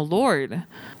tell him, oh Lord,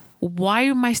 why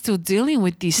am I still dealing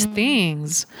with these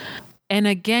things? And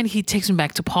again, he takes me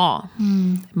back to Paul.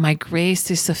 My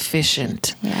grace is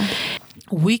sufficient. Yeah.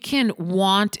 We can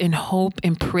want and hope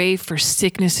and pray for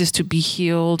sicknesses to be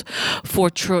healed, for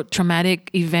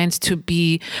traumatic events to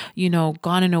be, you know,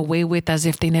 gone and away with as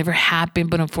if they never happened.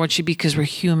 But unfortunately, because we're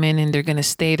human and they're going to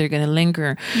stay, they're going to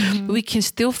linger. We can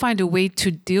still find a way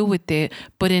to deal with it,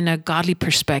 but in a godly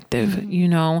perspective, you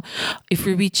know, if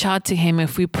we reach out to him,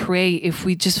 if we pray, if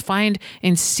we just find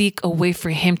and seek a way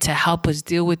for him to help us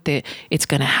deal with it, it's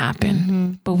going to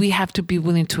happen. But we have to be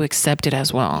willing to accept it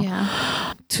as well.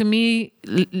 Yeah. To me,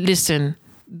 listen,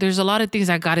 there's a lot of things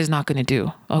that God is not going to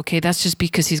do. Okay. That's just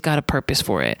because he's got a purpose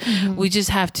for it. We just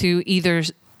have to either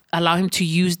allow him to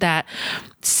use that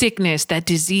sickness, that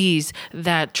disease,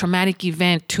 that traumatic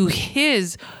event to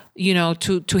his, you know,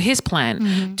 to his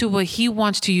plan, to what he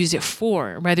wants to use it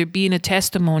for, whether it be in a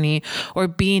testimony or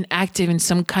being active in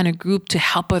some kind of group to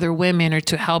help other women or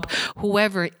to help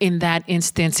whoever in that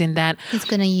instance, in that. He's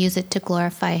going to use it to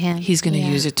glorify him. He's going to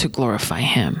use it to glorify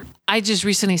him. I just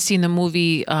recently seen the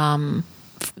movie,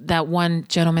 that one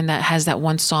gentleman that has that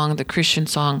one song, the Christian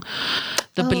song,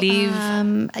 Believe.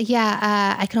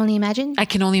 I Can Only Imagine. I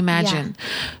Can Only Imagine. Yeah.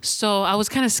 So I was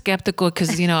kind of skeptical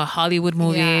because, you know, Hollywood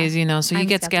movies, you know, so you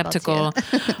get skeptical.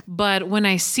 But when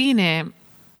I seen it,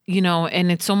 you know,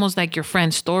 and it's almost like your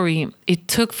friend's story, it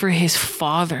took for his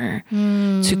father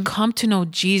to come to know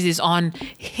Jesus on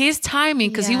his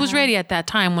timing, because he was ready at that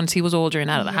time once he was older and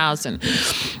out of the house.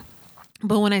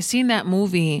 But when I seen that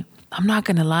movie, I'm not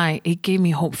going to lie, it gave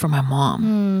me hope for my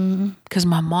mom. Because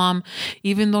my mom,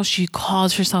 even though she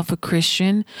calls herself a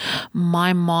Christian,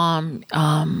 my mom,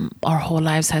 our whole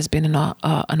lives has been an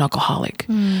alcoholic.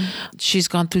 She's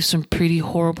gone through some pretty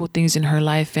horrible things in her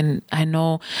life. And I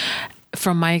know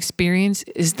from my experience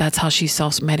that's how she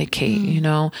self-medicate, you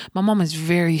know. My mom is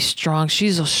very strong.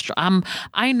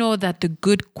 I know that the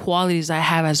good qualities I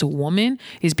have as a woman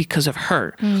is because of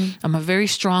her. I'm a very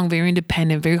strong, very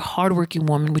independent, very hardworking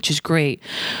woman, which is great.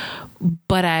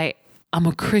 But I'm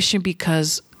a Christian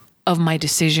because of my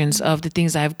decisions, of the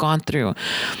things I've gone through.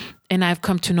 And I've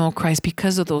come to know Christ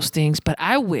because of those things. But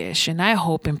I wish and I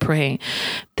hope and pray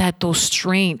that those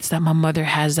strengths that my mother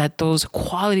has, that those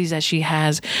qualities that she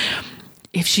has,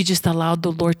 if she just allowed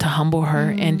the Lord to humble her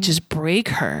and just break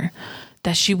her,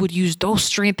 that she would use those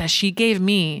strength that she gave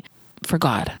me for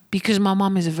God. Because my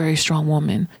mom is a very strong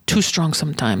woman, too strong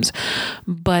sometimes.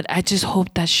 But I just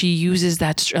hope that she uses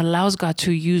that, allows God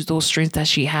to use those strengths that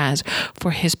she has for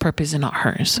his purpose and not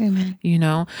hers. Amen. You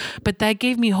know, but that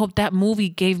gave me hope. That movie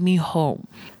gave me hope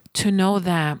to know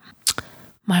that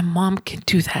my mom can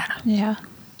do that. Yeah.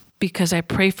 Because I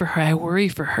pray for her, I worry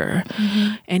for her.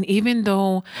 And even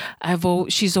though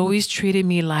she's always treated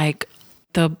me like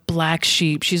the black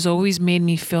sheep, she's always made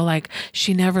me feel like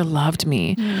she never loved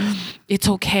me. It's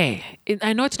okay.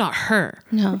 I know it's not her.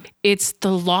 No. It's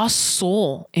the lost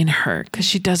soul in her because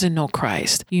she doesn't know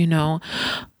Christ, you know?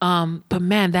 But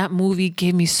man, that movie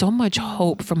gave me so much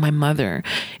hope for my mother.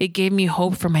 It gave me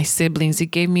hope for my siblings. It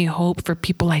gave me hope for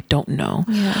people I don't know.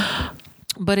 Yeah.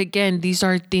 But again, these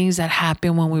are things that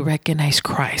happen when we recognize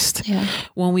Christ,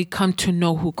 when we come to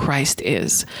know who Christ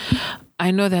is. I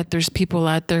know that there's people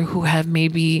out there who have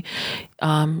maybe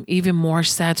even more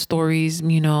sad stories.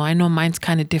 You know, I know mine's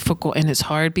kind of difficult and it's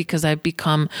hard because I've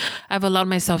allowed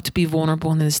myself to be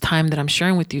vulnerable in this time that I'm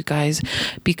sharing with you guys,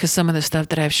 because some of the stuff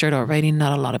that I've shared already,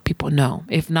 not a lot of people know.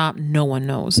 If not, no one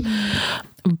knows.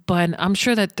 But I'm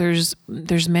sure that there's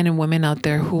men and women out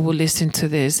there who will listen to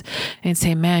this and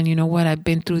say, man, you know what? I've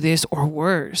been through this or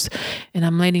worse. And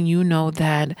I'm letting you know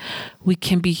that we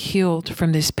can be healed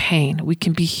from this pain. We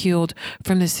can be healed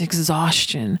from this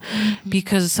exhaustion,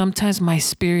 because sometimes my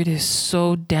spirit is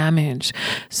so damaged.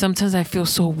 Sometimes I feel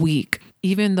so weak.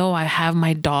 Even though I have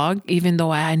my dog, even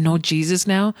though I know Jesus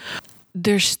now,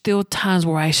 there's still times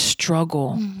where I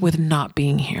struggle with not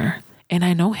being here. And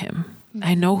I know him.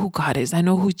 I know who God is. I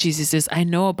know who Jesus is. I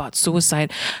know about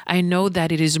suicide. I know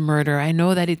that it is murder. I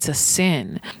know that it's a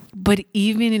sin. But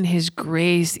even in his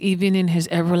grace, even in his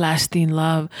everlasting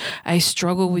love, I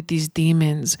struggle with these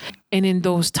demons. And in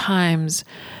those times,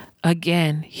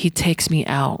 again, he takes me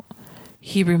out.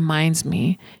 He reminds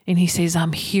me and he says,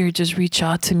 I'm here. Just reach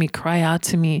out to me, cry out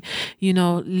to me, you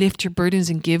know, lift your burdens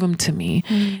and give them to me.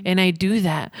 And I do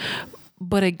that.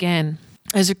 But again,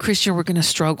 as a Christian, we're going to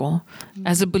struggle.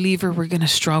 As a believer, we're going to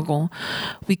struggle.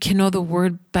 We can know the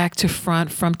word back to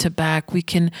front, from to back. We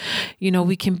can, you know,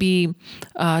 we can be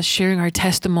sharing our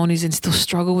testimonies and still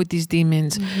struggle with these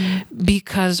demons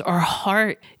because our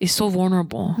heart is so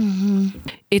vulnerable.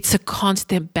 It's a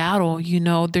constant battle. You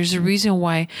know, there's a reason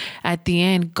why at the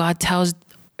end, God tells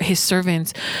his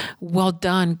servants, well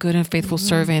done, good and faithful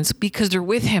servants, because they're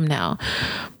with him now.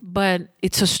 But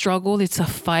it's a struggle. It's a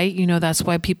fight. You know, that's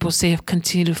why people say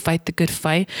continue to fight the good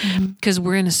fight, because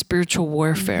we're in a spiritual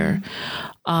warfare.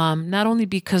 Not only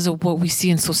because of what we see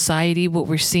in society, what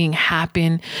we're seeing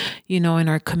happen, you know, in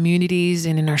our communities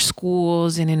and in our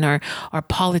schools and in our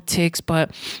politics,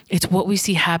 but it's what we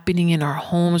see happening in our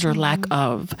homes or lack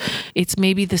of. It's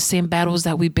maybe the same battles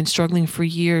that we've been struggling for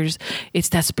years. It's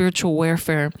that spiritual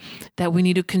warfare that we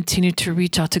need to continue to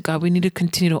reach out to God. We need to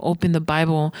continue to open the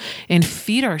Bible and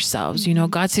feed ourselves. You know,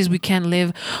 God says we can't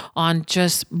live on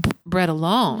just bread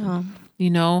alone. You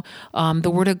know,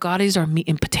 the word of God is our meat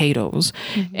and potatoes.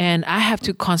 And I have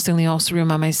to constantly also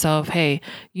remind myself, hey,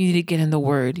 you need to get in the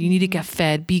word. You need to get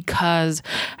fed, because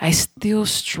I still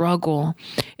struggle.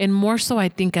 And more so, I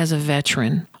think, as a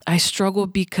veteran, I struggle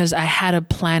because I had a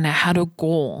plan, I had a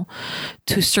goal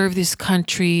to serve this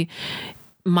country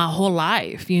my whole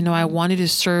life. You know, I wanted to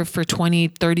serve for 20,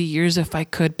 30 years if I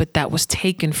could, but that was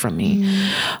taken from me.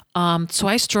 So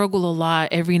I struggle a lot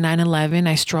every 9/11.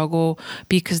 I struggle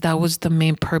because that was the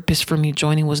main purpose for me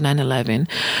joining, was 9/11.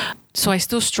 So I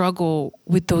still struggle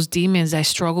with those demons. I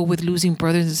struggle with losing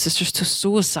brothers and sisters to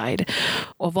suicide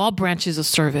of all branches of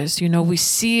service. You know, we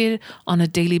see it on a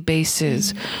daily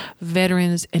basis.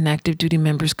 Veterans and active duty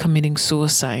members committing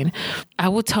suicide. I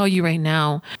will tell you right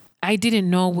now, I didn't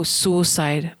know what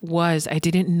suicide was. I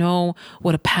didn't know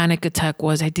what a panic attack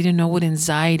was. I didn't know what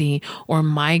anxiety or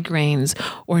migraines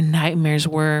or nightmares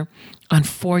were,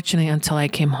 unfortunately, until I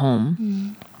came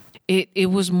home. It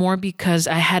was more because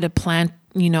I had a plan.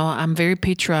 You know, I'm very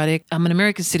patriotic. I'm an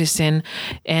American citizen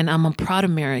and I'm a proud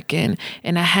American.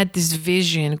 And I had this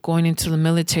vision going into the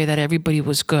military that everybody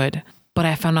was good. But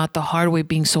I found out the hard way,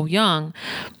 being so young,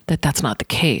 that that's not the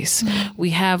case.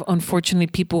 We have, unfortunately,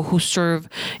 people who serve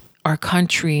our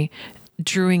country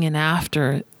during and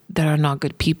after that are not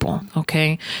good people.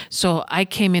 Okay. So I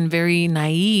came in very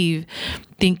naive,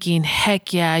 thinking,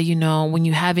 heck yeah, you know, when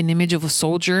you have an image of a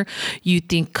soldier, you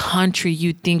think country,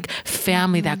 you think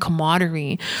family, that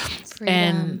camaraderie.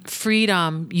 And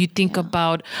freedom. You think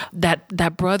about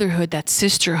that brotherhood, that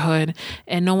sisterhood,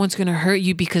 and no one's going to hurt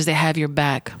you because they have your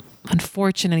back.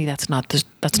 Unfortunately, that's not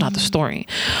the story.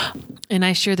 And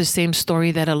I share the same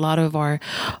story that a lot of our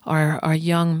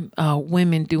young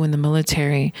women do in the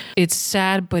military. It's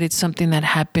sad, but it's something that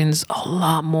happens a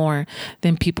lot more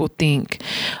than people think.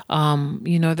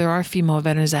 There are female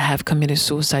veterans that have committed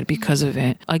suicide because of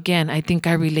it. Again, I think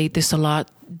I relate this a lot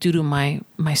due to my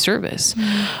service.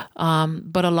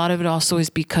 But a lot of it also is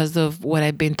because of what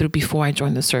I've been through before I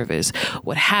joined the service.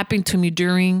 What happened to me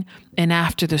during and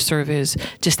after the service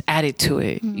just added to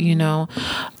it,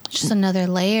 Just another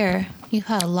layer. You've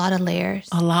had a lot of layers.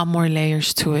 A lot more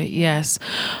layers to it, yes.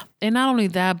 And not only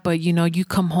that, but you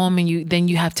come home and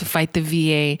you have to fight the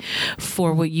VA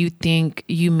for what you think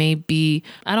you may be.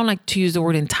 I don't like to use the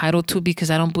word entitled to because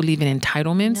I don't believe in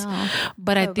entitlements. No,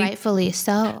 but I think rightfully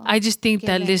so. I just think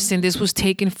that, listen, this was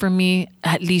taken from me.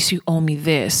 At least you owe me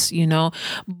this,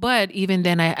 But even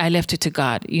then, I left it to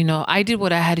God. I did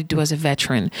what I had to do as a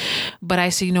veteran. But I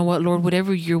said, you know what, Lord,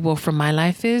 whatever your will for my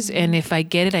life is, and if I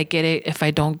get it, I get it. If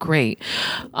I don't, great.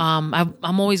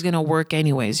 I'm always gonna work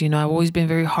anyways. I've always been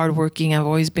very hardworking. I've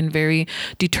always been very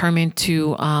determined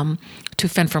to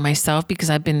fend for myself because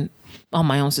I've been on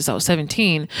my own since I was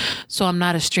 17. So I'm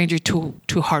not a stranger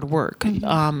to hard work.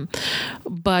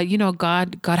 But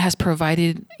God has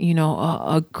provided,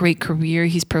 a great career.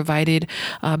 He's provided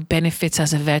benefits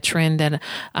as a veteran that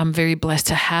I'm very blessed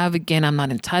to have. Again, I'm not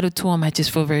entitled to them. I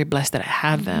just feel very blessed that I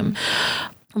have them.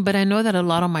 But I know that a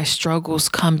lot of my struggles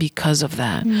come because of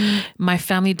that. My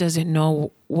family doesn't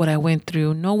know what I went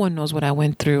through. No one knows what I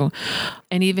went through.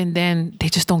 And even then, they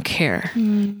just don't care.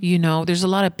 There's a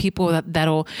lot of people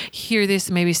that'll hear this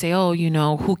and maybe say, oh,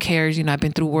 who cares? I've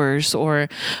been through worse. Or,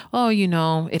 oh,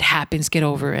 it happens, get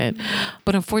over it.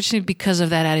 But unfortunately, because of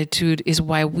that attitude is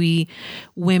why we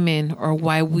women, or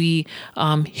why we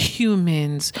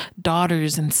humans,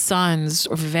 daughters and sons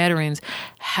or veterans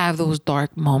have those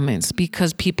dark moments,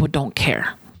 because people don't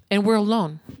care. And we're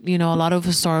alone. A lot of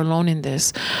us are alone in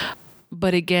this.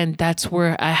 But again, that's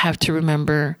where I have to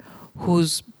remember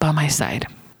who's by my side,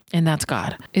 and that's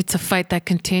God. It's a fight that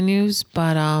continues,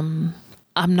 but I'm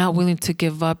not willing to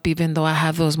give up, even though I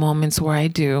have those moments where I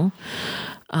do.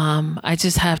 I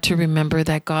just have to remember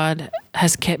that God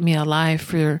has kept me alive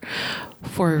for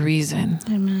a reason.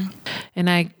 Amen. And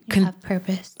I have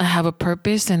purpose. I have a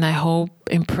purpose, and I hope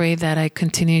and pray that I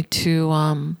continue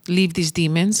to leave these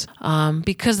demons.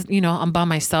 Because I'm by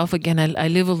myself again. I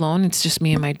live alone. It's just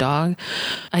me and my dog.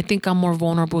 I think I'm more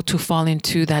vulnerable to fall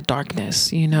into that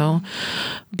darkness.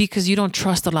 Because you don't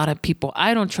trust a lot of people.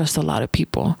 I don't trust a lot of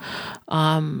people.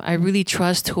 I really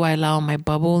trust who I allow in my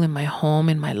bubble, in my home,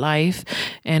 in my life,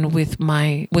 and with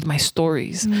my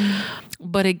stories.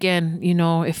 But again,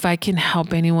 if I can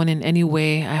help anyone in any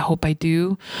way, I hope I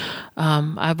do.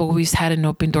 I've always had an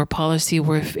open door policy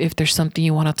where if there's something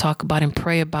you want to talk about and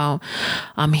pray about,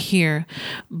 I'm here.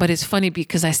 But it's funny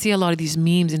because I see a lot of these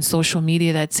memes in social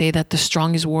media that say that the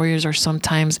strongest warriors are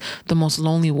sometimes the most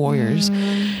lonely warriors,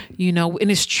 and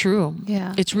it's true.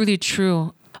 Yeah. It's really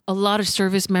true. A lot of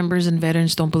service members and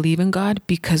veterans don't believe in God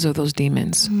because of those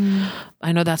demons.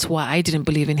 I know that's why I didn't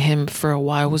believe in him for a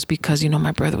while, was because,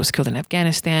 my brother was killed in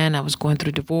Afghanistan. I was going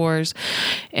through divorce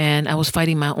and I was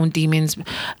fighting my own demons,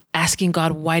 asking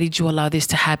God, why did you allow this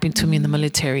to happen to me in the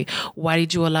military? Why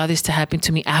did you allow this to happen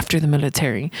to me after the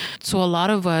military? So a lot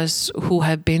of us who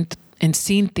have been and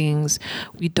seen things,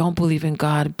 we don't believe in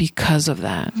God because of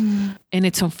that. And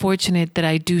it's unfortunate that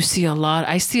I see a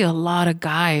lot of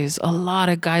guys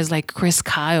like Chris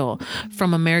Kyle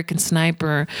from American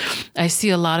Sniper. I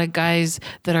see a lot of guys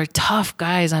that are tough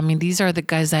guys. I mean, these are the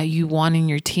guys that you want in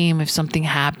your team if something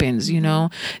happens,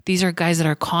 These are guys that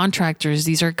are contractors.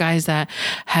 These are guys that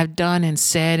have done and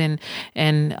said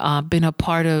and been a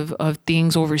part of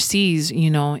things overseas,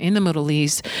 in the Middle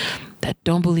East, that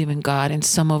don't believe in God. And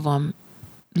some of them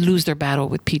lose their battle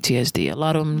with PTSD. A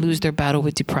lot of them lose their battle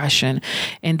with depression,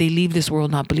 and they leave this world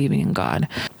not believing in God.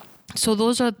 So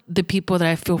those are the people that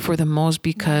I feel for the most,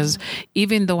 because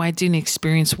even though I didn't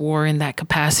experience war in that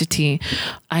capacity,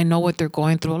 I know what they're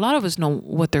going through. A lot of us know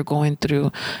what they're going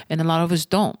through, and a lot of us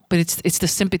don't. But it's the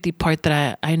sympathy part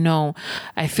that I know.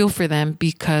 I feel for them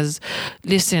because,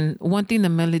 listen, one thing the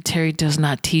military does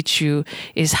not teach you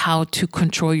is how to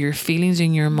control your feelings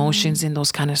and your emotions in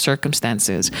those kind of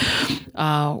circumstances.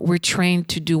 We're trained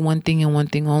to do one thing and one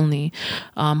thing only.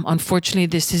 Unfortunately,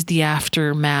 this is the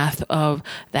aftermath of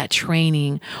that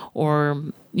training, or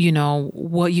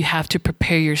what you have to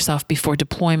prepare yourself before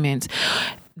deployment.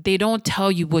 They don't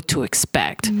tell you what to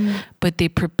expect, but they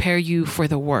prepare you for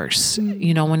the worst,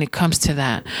 when it comes to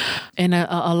that. And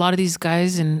a lot of these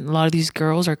guys and a lot of these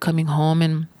girls are coming home,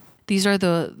 and these are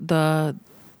the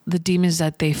demons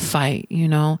that they fight.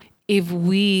 If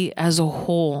we as a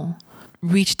whole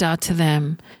reached out to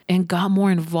them and got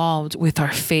more involved with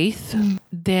our faith,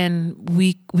 then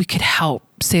we could help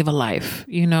save a life,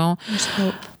 you know? There's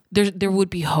hope. There would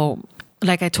be hope.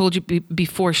 Like I told you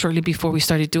before, shortly before we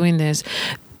started doing this,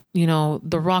 you know,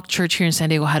 the Rock Church here in San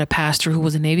Diego had a pastor who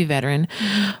was a Navy veteran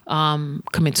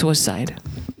commit suicide,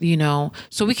 you know.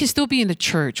 So we can still be in the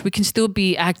church. We can still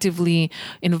be actively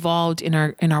involved in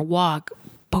our walk,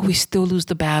 but we still lose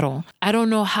the battle. I don't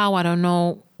know how, I don't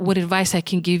know what advice I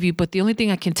can give you, but the only thing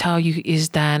I can tell you is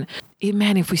that,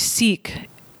 if we seek,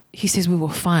 he says we will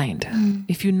find.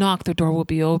 If you knock, the door will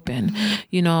be open.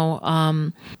 You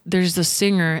know, there's the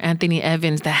singer, Anthony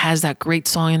Evans, that has that great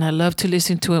song, and I love to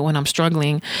listen to it when I'm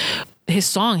struggling. His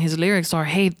song, his lyrics are,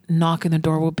 hey, knock and the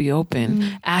door will be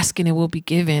open. Ask and it will be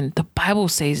given. The Bible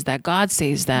says that. God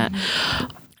says that.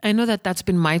 I know that that's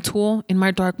been my tool in my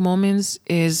dark moments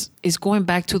is going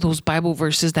back to those Bible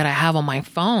verses that I have on my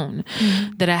phone,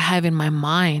 that I have in my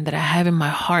mind, that I have in my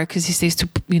heart. Because he says to,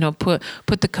 you know, put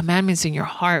the commandments in your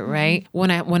heart, right?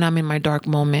 When I'm in my dark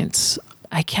moments,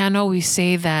 I can't always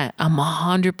say that I'm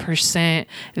 100%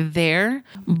 there,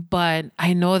 but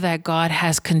I know that God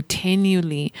has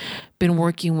continually been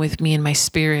working with me in my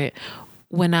spirit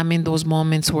when I'm in those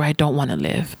moments where I don't want to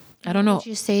live. I don't know. What would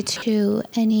you say to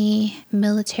any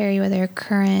military, whether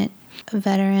current,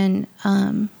 veteran,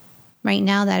 right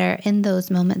now that are in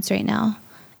those moments right now,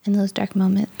 in those dark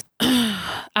moments?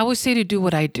 I would say to do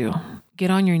what I do. Get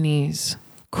on your knees.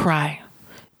 Cry.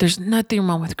 There's nothing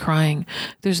wrong with crying.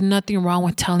 There's nothing wrong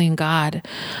with telling God.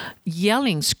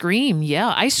 Yelling, scream,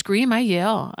 yell. I scream, I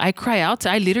yell. I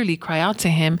literally cry out to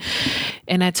him.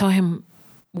 And I tell him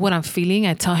what I'm feeling.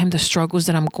 I tell him the struggles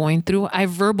that I'm going through. I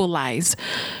verbalize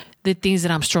the things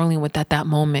that I'm struggling with at that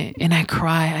moment. And I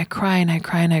cry. And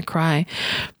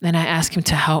I ask him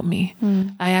to help me.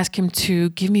 I ask him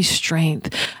to give me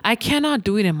strength. I cannot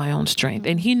do it in my own strength.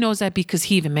 And he knows that because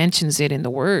he even mentions it in the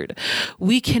word.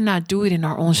 We cannot do it in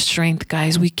our own strength,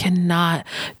 guys. We cannot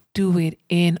do it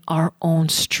in our own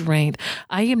strength.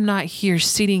 I am not here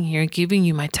sitting here giving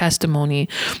you my testimony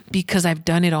because I've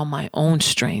done it on my own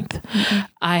strength.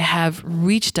 I have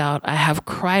reached out. I have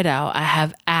cried out. I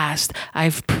have asked.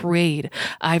 I've prayed.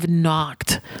 I've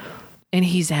knocked. And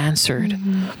he's answered.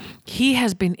 He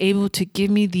has been able to give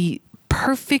me the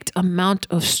perfect amount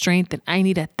of strength that I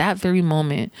need at that very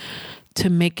moment to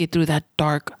make it through that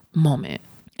dark moment.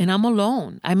 And I'm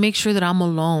alone. I make sure that I'm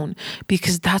alone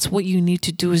because that's what you need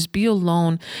to do is be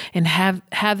alone and have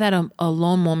that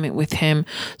alone moment with him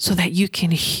so that you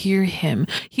can hear him.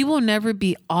 He will never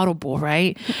be audible,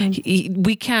 right?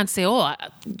 We can't say, oh, God.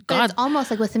 But it's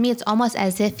almost like with me, it's almost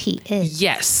as if he is.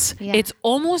 Yes. Yeah. It's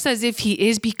almost as if he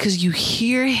is because you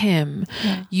hear him.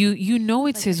 Yeah. You know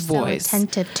it's like his voice. So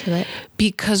attentive to it.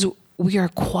 Because we are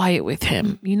quiet with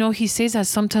him. You know, he says that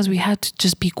sometimes we have to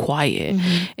just be quiet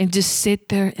and just sit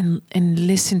there and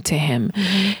listen to him.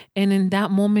 And in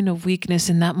that moment of weakness,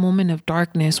 in that moment of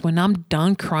darkness, when I'm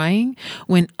done crying,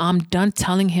 when I'm done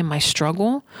telling him my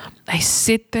struggle, I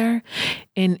sit there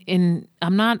and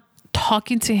I'm not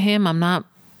talking to him. I'm not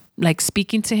like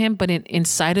speaking to him, but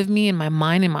inside of me, in my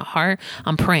mind, in my heart,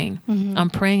 I'm praying. I'm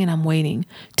praying and I'm waiting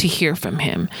to hear from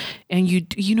him. And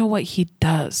you know what he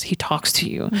does? He talks to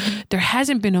you. There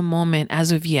hasn't been a moment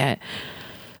as of yet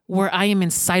where I am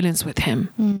in silence with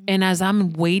him. And as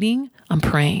I'm waiting, I'm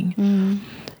praying.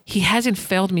 He hasn't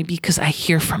failed me because I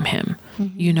hear from him.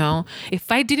 You know,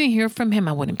 if I didn't hear from him,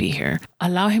 I wouldn't be here.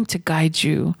 Allow him to guide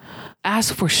you.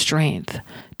 Ask for strength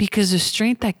because the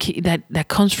strength that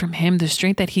comes from him, the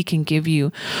strength that he can give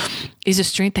you is a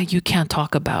strength that you can't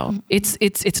talk about.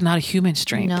 It's not a human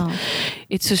strength. No.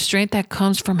 It's a strength that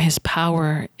comes from his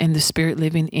power and the spirit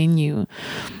living in you.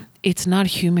 It's not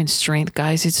human strength,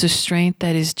 guys. It's a strength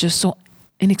that is just so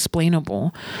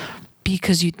inexplainable.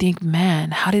 Because you think, man,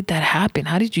 how did that happen?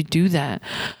 How did you do that?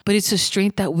 But it's a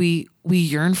strength that we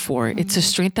yearn for. It's a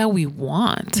strength that we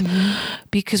want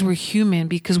because we're human,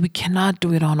 because we cannot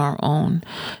do it on our own.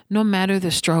 No matter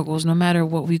the struggles, no matter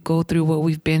what we go through, what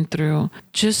we've been through,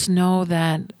 just know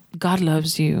that God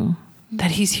loves you,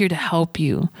 that he's here to help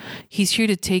you. He's here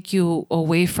to take you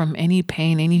away from any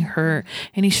pain, any hurt,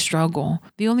 any struggle.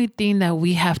 The only thing that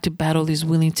we have to battle is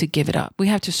willing to give it up. We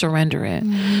have to surrender it.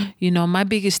 You know, my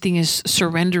biggest thing is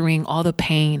surrendering all the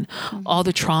pain, all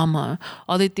the trauma,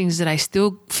 all the things that I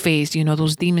still face, you know,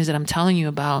 those demons that I'm telling you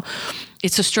about.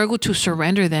 It's a struggle to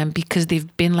surrender them because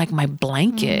they've been like my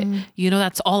blanket. You know,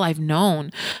 that's all I've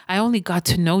known. I only got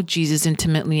to know Jesus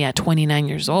intimately at 29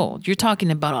 years old. You're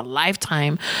talking about a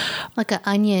lifetime. Like an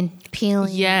onion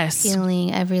peeling. Yes.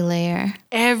 Peeling every layer.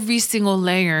 Every single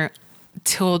layer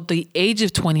till the age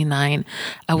of 29,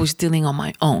 I was dealing on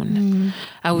my own.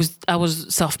 I was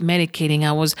self-medicating.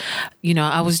 I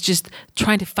was just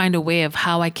trying to find a way of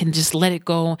how I can just let it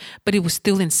go, but it was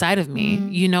still inside of me,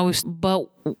 but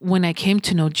when I came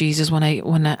to know Jesus,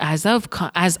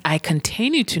 as I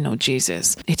continue to know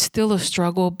Jesus, it's still a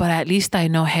struggle, but at least I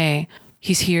know, hey,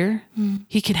 he's here.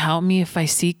 He can help me if I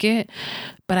seek it.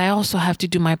 But I also have to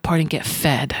do my part and get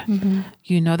fed.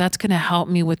 That's going to help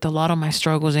me with a lot of my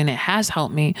struggles. And it has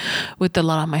helped me with a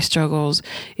lot of my struggles,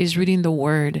 is reading the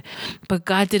word. But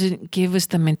God didn't give us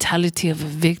the mentality of a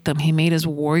victim. He made us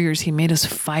warriors. He made us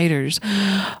fighters.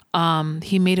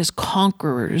 He made us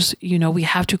conquerors. We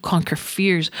have to conquer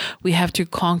fears. We have to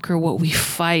conquer what we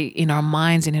fight in our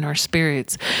minds and in our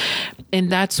spirits. And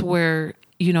that's where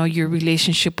your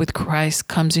relationship with Christ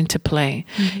comes into play.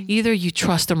 Either you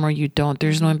trust him or you don't.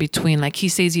 There's no in between. Like he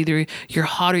says, either you're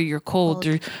hot or you're cold.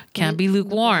 There can't be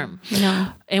lukewarm.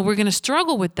 And we're going to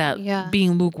struggle with that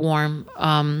being lukewarm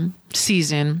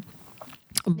season.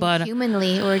 But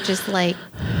humanly, we're just like...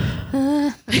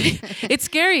 It's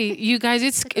scary, you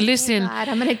guys. Listen, God,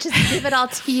 I'm going to just give it all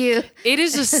to you. It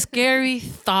is a scary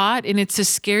thought, and it's a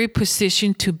scary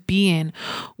position to be in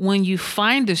when you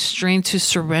find the strength to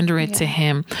surrender it to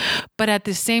him. But at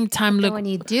the same time, look, when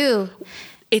you do,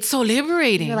 it's so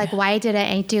liberating. You're like, why didn't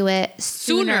I do it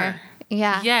sooner?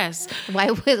 Yeah. Yes. Why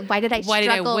did I struggle? Why did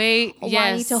I wait?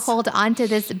 Wanting to hold on to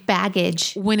this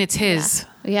baggage when it's his?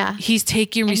 Yeah. He's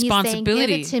taking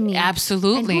responsibility. He's saying, give it to me.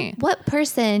 Absolutely. And what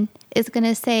person is going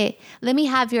to say, let me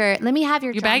have your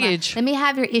drama. Baggage. Let me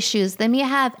have your issues. Let me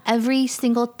have every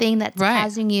single thing that's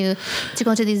causing you to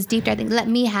go into these deep dark things. Let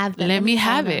me have them. Let me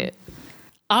have it.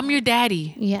 I'm your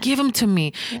daddy. Yeah. Give him to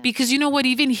me. Yeah. Because you know what?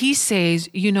 Even he says,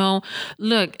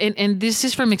 look, and this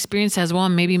is from experience as well.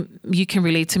 Maybe you can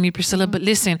relate to me, Priscilla, but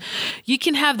listen, you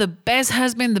can have the best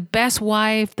husband, the best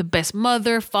wife, the best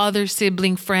mother, father,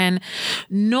 sibling, friend.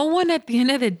 No one at the end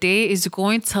of the day is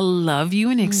going to love you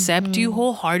and accept you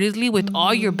wholeheartedly with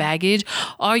all your baggage,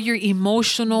 all your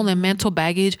emotional and mental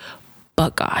baggage,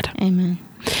 but God. Amen.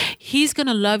 He's going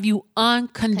to love you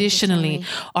unconditionally.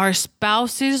 Our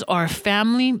spouses, our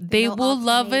family, they will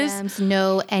love us.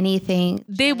 No anything.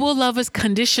 They will love us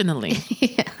conditionally.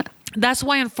 That's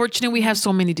why, unfortunately, we have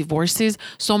so many divorces,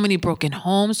 so many broken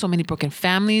homes, so many broken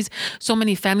families, so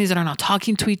many families that are not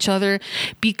talking to each other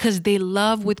because they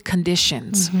love with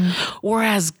conditions.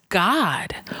 Whereas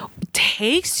God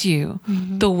takes you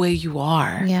the way you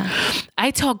are. Yeah.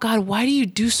 I tell God, why do you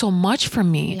do so much for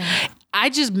me? Yeah. I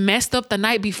just messed up the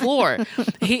night before.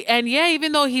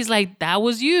 Even though he's like, that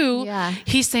was you. Yeah.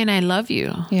 He's saying, I love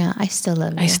you. Yeah, I still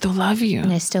love you. I still love you.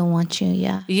 And I still want you,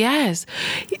 yeah. Yes.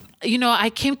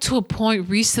 I came to a point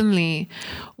recently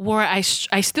where I'm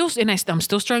still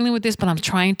struggling with this, but I'm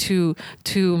trying to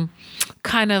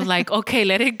kind of like, okay,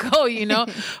 let it go,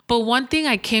 But one thing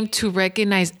I came to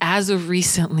recognize as of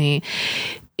recently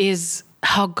is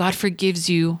how God forgives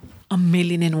you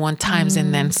 1,000,001 times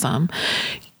and then some.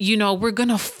 We're going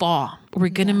to fall. We're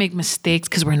going to make mistakes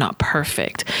because we're not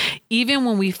perfect. Even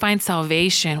when we find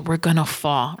salvation, we're going to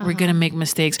fall. We're going to make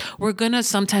mistakes. We're going to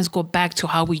sometimes go back to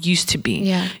how we used to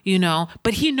be,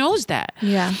 but he knows that.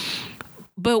 Yeah.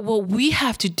 But what we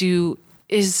have to do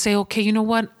is say, okay, you know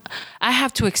what? I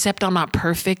have to accept I'm not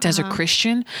perfect as a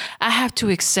Christian. I have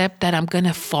to accept that I'm going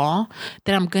to fall,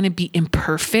 that I'm going to be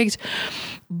imperfect.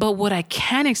 But what I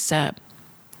can accept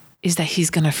is that he's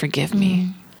going to forgive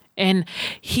me. And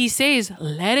he says,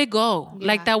 let it go. Yeah.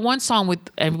 Like that one song with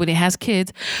everybody has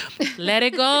kids. Let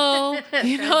it go.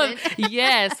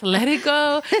 Yes, let it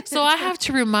go. So I have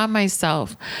to remind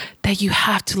myself that you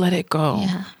have to let it go.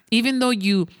 Yeah. Even though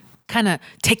you kind of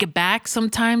take it back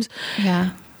sometimes.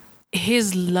 Yeah.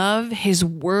 His love, his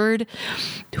word,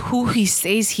 who he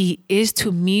says he is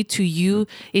to me, to you,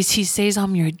 is he says,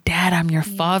 I'm your dad, I'm your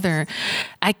father.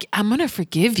 I'm going to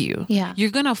forgive you. Yeah. You're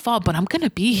going to fall, but I'm going to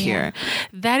be here.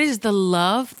 That is the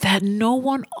love that no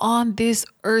one on this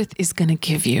earth is going to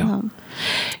give you.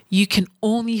 You can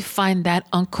only find that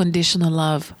unconditional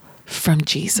love from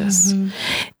Jesus.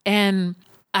 And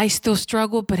I still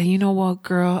struggle, but you know what,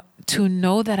 girl? To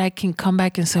know that I can come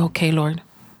back and say, okay, Lord,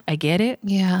 I get it.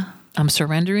 Yeah. I'm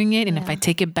surrendering it. And if I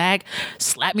take it back,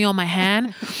 slap me on my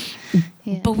hand.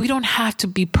 But we don't have to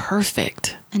be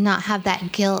perfect. And not have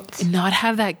that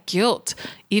guilt.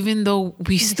 Even though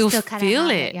we still feel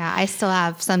it. Yeah, I still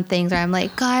have some things where I'm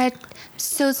like, God,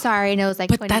 so sorry. And it was like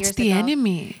But 20 that's years the ago.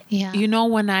 enemy. Yeah. You know,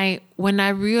 when I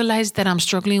realize that I'm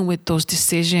struggling with those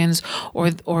decisions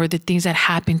or the things that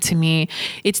happened to me,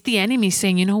 it's the enemy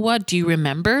saying, you know what? Do you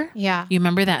remember? Yeah. You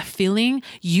remember that feeling?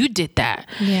 You did that.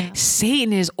 Yeah.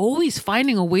 Satan is always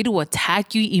finding a way to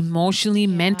attack you emotionally,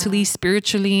 mentally,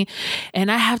 spiritually.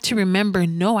 And I have to remember,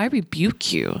 no, I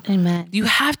rebuke you. Amen. You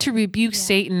have to rebuke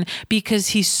Satan because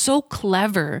he's so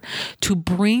clever to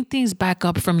bring things back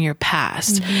up from your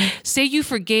past. Say you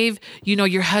forgave,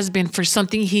 your husband for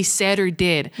something he said or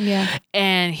did. Yeah.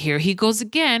 And here he goes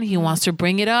again. He wants to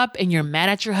bring it up and you're mad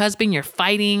at your husband. You're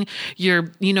fighting.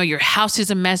 Your house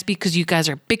is a mess because you guys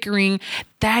are bickering.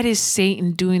 That is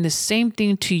Satan doing the same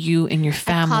thing to you and your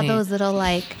family. I call those little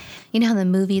how the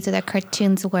movies or the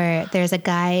cartoons where there's a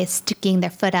guy sticking their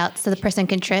foot out so the person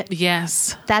can trip.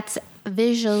 Yes. That's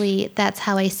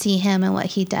how I see him and what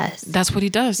he does. That's what he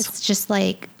does. It's just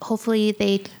like, hopefully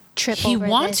they trip He over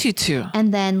wants this you to.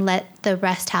 and then let the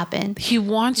rest happen. He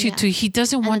wants you to. He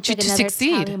doesn't want you to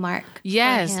succeed. Tally mark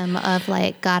Yes. for him of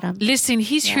got him. Listen,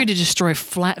 he's here to destroy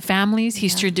families.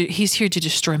 He's here to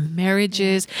destroy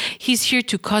marriages. He's here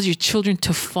to cause your children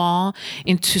to fall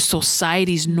into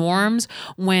society's norms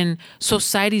when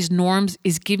society's norms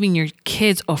is giving your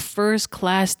kids a first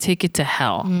class ticket to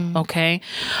hell. Okay.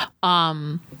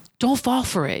 Don't fall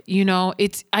for it.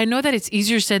 I know that it's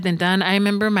easier said than done. I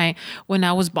remember when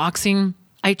I was boxing,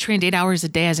 I trained 8 hours a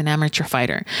day as an amateur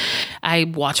fighter. I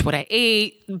watched what I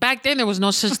ate. Back then, there was no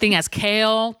such thing as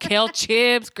kale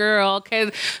chips, girl.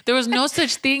 Okay? There was no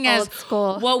such thing as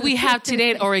what we have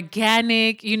today,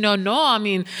 organic.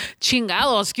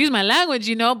 Chingado, excuse my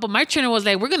language, But my trainer was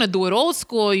like, we're going to do it old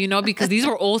school, because these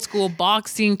were old school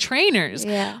boxing trainers.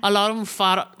 Yeah. A lot of them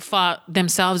fought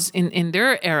themselves in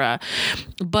their era.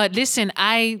 But listen,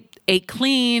 I ate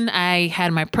clean. I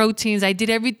had my proteins. I did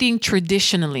everything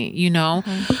traditionally,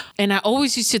 And I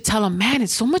always used to tell them, man,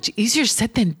 it's so much easier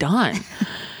said than done.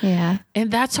 Yeah.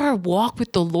 And that's our walk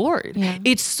with the Lord. Yeah.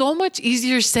 It's so much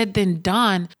easier said than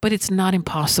done, but it's not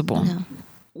impossible. No.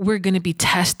 We're going to be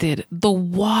tested. The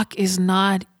walk is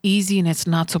not easy and it's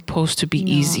not supposed to be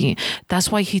easy.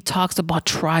 That's why he talks about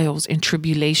trials and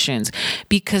tribulations,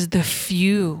 because the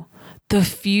few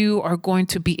are going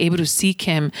to be able to seek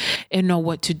him and know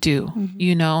what to do.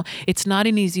 It's not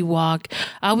an easy walk.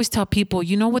 I always tell people,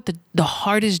 you know what the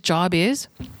hardest job is?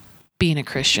 Being a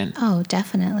Christian. Oh,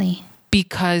 definitely.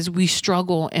 Because we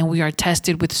struggle and we are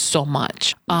tested with so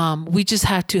much. We just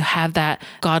have to have that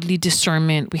godly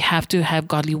discernment. We have to have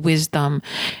godly wisdom,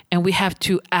 and we have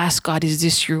to ask God, is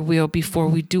this your will, before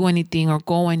we do anything or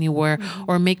go anywhere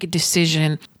or make a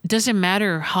decision. Doesn't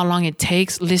matter how long it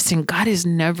takes. Listen, God is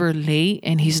never late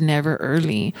and he's never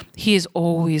early. He is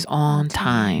always on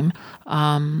time.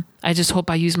 I just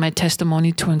hope I use my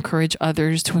testimony to encourage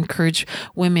others, to encourage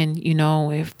women.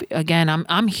 If again,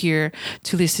 I'm here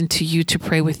to listen to you, to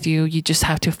pray with you. You just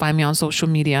have to find me on social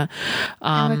media.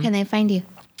 And where can they find you?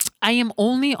 I am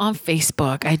only on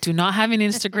Facebook. I do not have an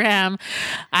Instagram.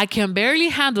 I can barely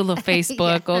handle a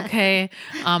Facebook. Okay.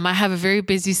 I have a very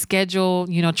busy schedule,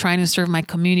 trying to serve my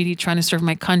community, trying to serve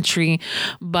my country,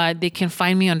 but they can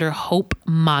find me under Hope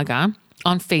MAGA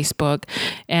on Facebook.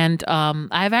 And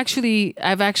I've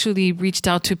actually reached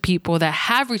out to people that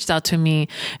have reached out to me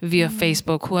via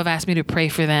Facebook, who have asked me to pray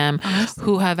for them,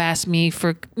 who have asked me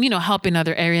for, help in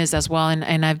other areas as well.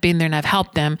 And I've been there and I've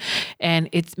helped them. And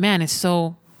it's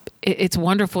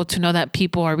wonderful to know that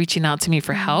people are reaching out to me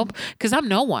for help, because I'm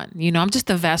no one, I'm just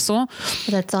a vessel.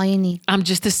 But that's all you need. I'm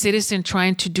just a citizen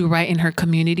trying to do right in her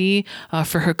community,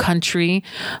 for her country.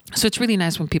 So it's really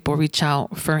nice when people reach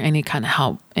out for any kind of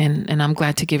help, and I'm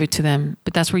glad to give it to them.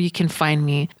 But that's where you can find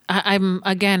me.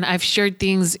 I've shared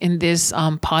things in this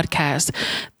podcast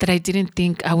that I didn't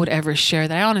think I would ever share,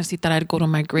 that I honestly thought I'd go to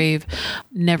my grave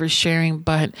never sharing.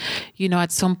 But,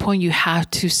 at some point you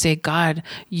have to say, God,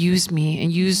 use me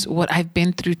and use what I've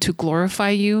been through to glorify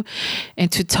you, and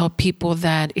to tell people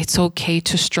that it's okay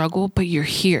to struggle, but you're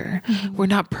here. We're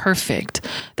not perfect,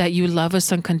 that you love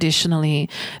us unconditionally,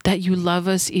 that you love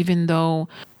us even though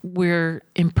we're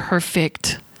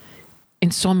imperfect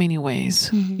in so many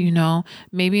ways.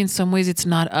 Maybe in some ways it's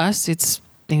not us, it's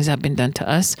things that have been done to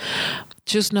us.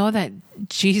 Just know that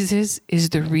Jesus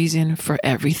is the reason for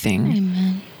everything.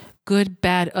 Amen. Good,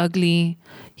 bad, ugly,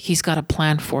 he's got a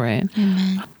plan for it.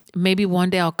 Amen. Maybe one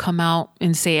day I'll come out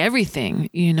and say everything,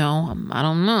 I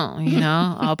don't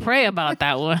know, I'll pray about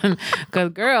that one.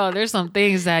 Because girl, there's some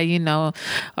things that,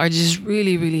 are just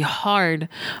really, really hard.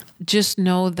 Just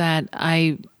know that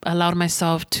I allowed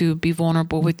myself to be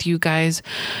vulnerable with you guys,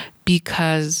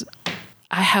 because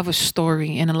I have a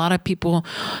story, and a lot of people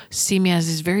see me as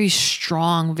this very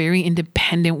strong, very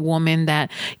independent woman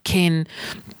that can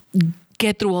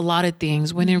get through a lot of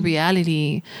things, when in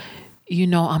reality,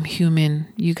 I'm human.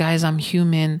 You guys, I'm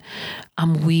human.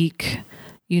 I'm weak.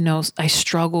 I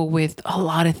struggle with a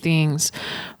lot of things,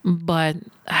 but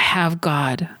I have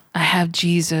God. I have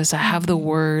Jesus. I have the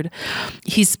Word.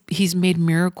 He's made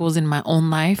miracles in my own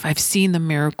life. I've seen the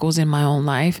miracles in my own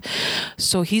life.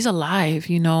 So he's alive.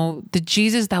 The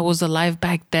Jesus that was alive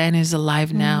back then is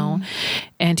alive now.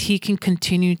 And he can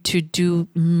continue to do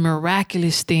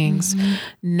miraculous things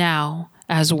now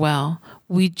as well.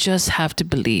 We just have to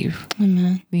believe.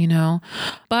 Amen.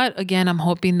 But again, I'm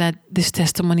hoping that this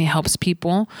testimony helps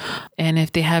people. And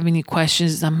if they have any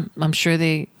questions, I'm sure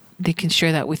they can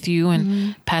share that with you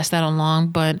and pass that along.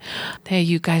 But hey,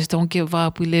 you guys, don't give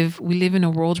up. We live in a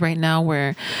world right now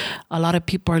where a lot of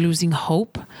people are losing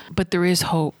hope, but there is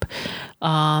hope.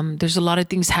 There's a lot of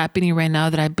things happening right now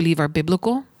that I believe are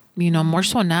biblical. More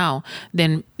so now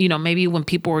than, maybe when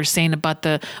people were saying about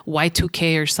the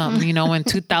Y2K or something, when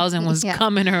 2000 was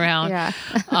coming around. Yeah.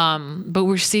 But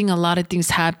we're seeing a lot of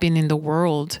things happen in the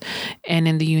world and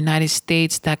in the United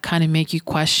States that kind of make you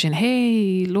question,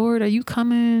 hey, Lord, are you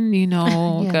coming?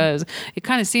 Because it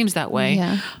kind of seems that way.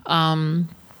 Yeah.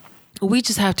 We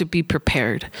just have to be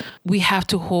prepared. We have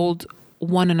to hold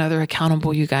one another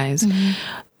accountable, you guys.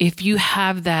 If you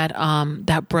have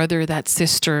that brother, that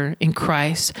sister in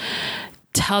Christ,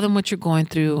 tell them what you're going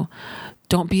through.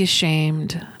 Don't be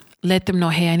ashamed. Let them know,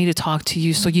 hey, I need to talk to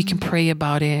you so you can pray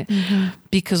about it.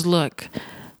 Because look,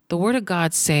 the Word of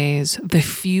God says the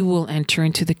few will enter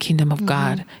into the kingdom of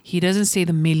God. He doesn't say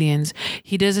the millions.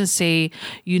 He doesn't say,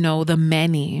 the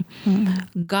many.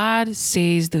 God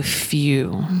says the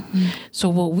few. So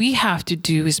what we have to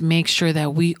do is make sure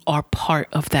that we are part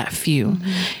of that few.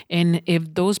 And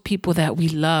if those people that we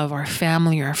love, our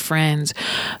family, our friends,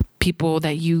 people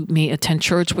that you may attend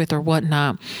church with or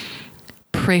whatnot,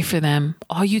 pray for them.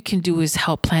 All you can do is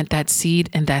help plant that seed,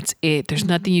 and that's it. There's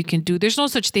nothing you can do. There's no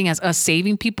such thing as us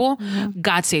saving people.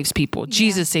 God saves people.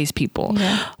 Jesus saves people.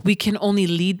 We can only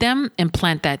lead them and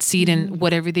plant that seed, and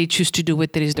whatever they choose to do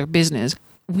with it is their business.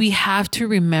 We have to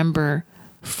remember,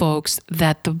 folks,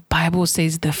 that the Bible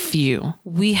says the few.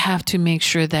 We have to make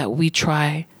sure that we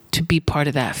try to be part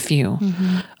of that few.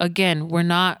 Again, we're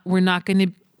not going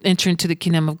to enter into the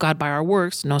kingdom of God by our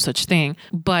works, no such thing.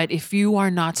 But if you are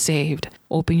not saved,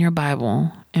 open your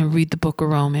Bible and read the book of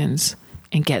Romans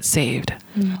and get saved.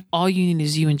 All you need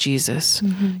is you and Jesus.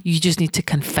 You just need to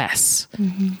confess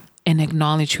and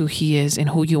acknowledge who he is and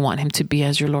who you want him to be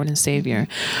as your Lord and Savior,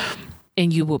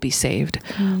 and you will be saved.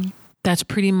 That's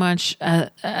pretty much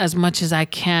as much as I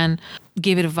can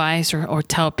give advice or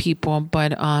tell people.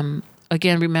 But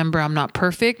again, remember, I'm not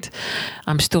perfect.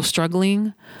 I'm still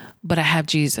struggling. But I have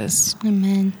Jesus.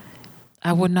 Amen.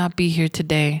 I would not be here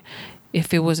today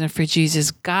if it wasn't for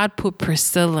Jesus. God put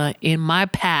Priscilla in my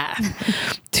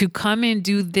path to come and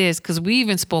do this, because we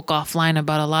even spoke offline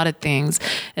about a lot of things.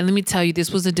 And let me tell you,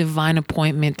 this was a divine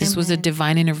appointment. This was a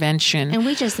divine intervention. And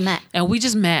we just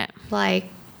met. Like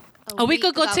a week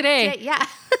ago today. Yeah.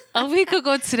 A week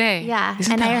ago today. Yeah.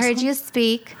 Isn't and that I heard awesome? you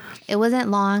speak. It wasn't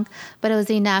long, but it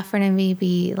was enough for me to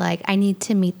be like, I need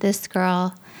to meet this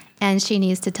girl. And she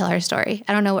needs to tell her story.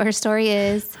 I don't know what her story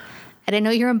is. I didn't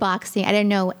know you were in boxing. I didn't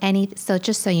know any. So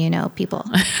just so you know, people.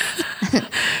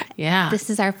 Yeah. This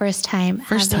is our first time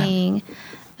having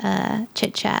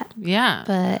chit chat. Yeah.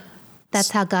 But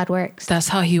that's how God works. That's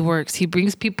how he works. He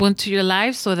brings people into your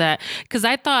life so that, because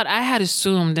I thought I had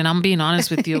assumed, and I'm being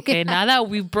honest with you, okay, now that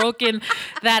we've broken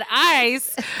that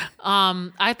ice,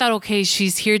 I thought, okay,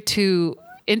 she's here to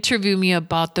interview me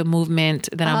about the movement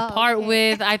that I'm part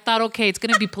with. I thought, okay, it's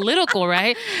going to be political,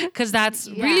 right? Because that's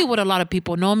really what a lot of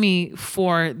people know me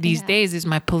for these days is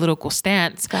my political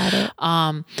stance. Got it.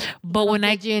 But when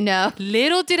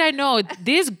little did I know,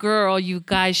 this girl, you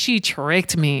guys, she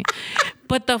tricked me.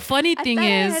 But the funny thing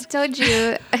is, I told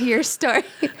you your story.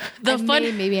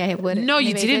 Maybe I wouldn't. No,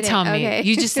 you didn't tell me. Okay.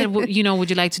 You just said, would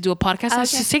you like to do a podcast? I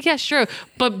just said, yeah, sure.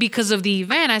 But because of the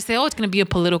event, I said, it's going to be a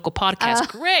political podcast.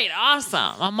 Great,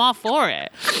 awesome. I'm all for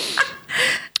it.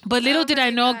 But little did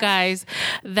I know, guys,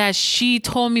 that she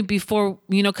told me before,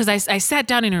 because I sat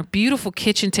down in her beautiful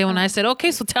kitchen table and I said,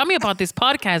 okay, so tell me about this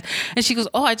podcast. And she goes,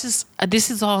 this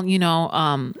is all,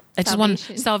 I just want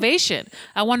salvation.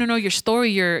 I want to know your story,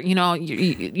 your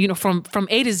from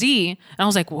A to Z. And I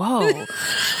was like, whoa.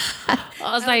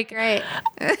 I was like, great.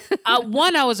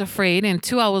 one, I was afraid. And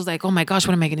two, I was like, oh my gosh,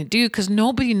 what am I going to do? Because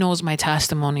nobody knows my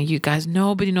testimony, you guys.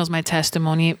 Nobody knows my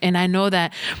testimony. And I know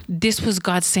that this was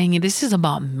God saying, this is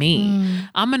about me.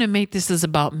 I'm going to make this as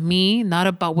about me, not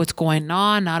about what's going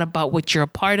on, not about what you're a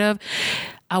part of.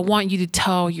 I want you to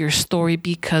tell your story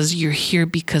because you're here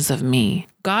because of me.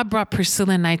 God brought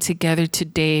Priscilla and I together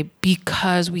today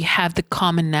because we have the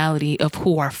commonality of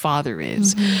who our Father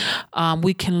is.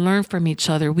 We can learn from each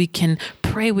other. We can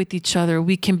pray with each other.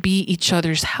 We can be each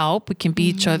other's help. We can be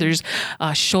each other's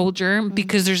shoulder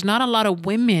because there's not a lot of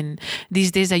women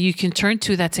these days that you can turn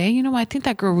to that say, hey, you know what? I think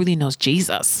that girl really knows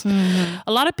Jesus. A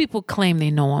lot of people claim they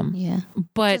know him. Yeah.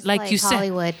 But Just like you said,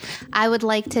 Hollywood, I would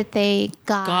like to thank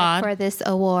God for this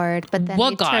award, but then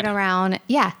What they turn God? around.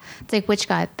 Yeah. It's like, which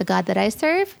God? The God that I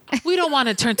serve? we don't want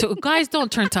to turn to guys.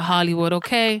 Don't turn to Hollywood,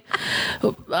 okay?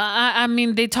 I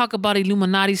mean, they talk about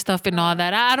Illuminati stuff and all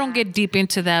that. I don't get deep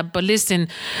into that, but listen,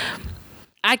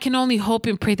 I can only hope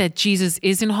and pray that Jesus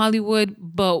is in Hollywood.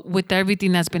 But with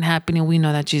everything that's been happening, we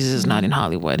know that Jesus is not in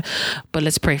Hollywood. But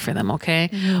let's pray for them,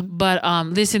 okay? But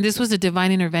listen, this was a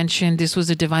divine intervention. This was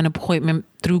a divine appointment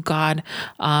through God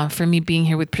for me being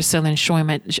here with Priscilla and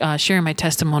sharing my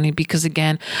testimony. Because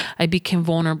again, I became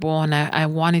vulnerable and I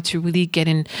wanted to really get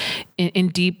in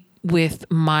deep with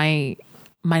my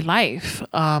life.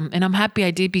 And I'm happy I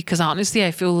did because honestly,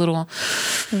 I feel a little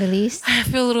Released.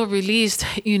 released,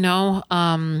 you know.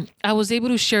 I was able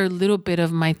to share a little bit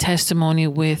of my testimony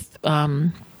with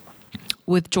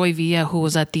Joy Villa, who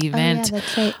was at the event,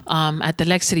 that's right. at the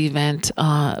Lexit event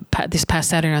this past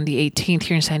Saturday on the 18th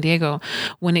here in San Diego,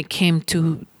 when it came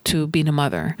to being a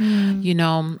mother. You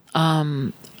know,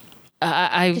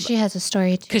 Because she has a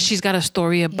story too. because she's got a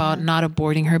story about not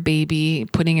aborting her baby,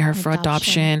 putting her for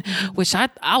adoption, which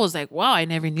I was like, wow, I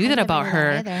never knew that about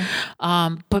her.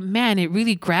 But man, it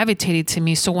really gravitated to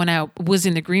me. So when I was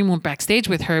in the green room backstage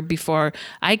with her before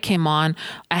I came on,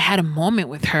 I had a moment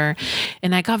with her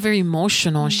and I got very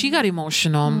emotional. She got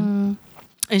emotional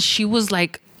and she was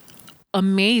like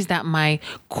amazed at my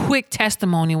quick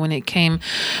testimony when it came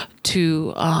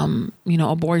to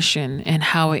abortion and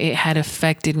how it had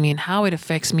affected me and how it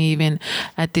affects me even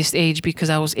at this age, because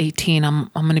I was 18. I'm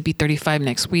going to be 35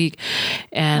 next week,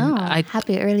 and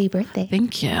happy early birthday.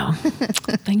 Thank you.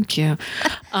 Thank you.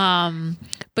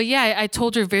 But yeah, I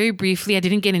told her very briefly. I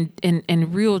didn't get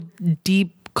in real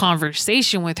deep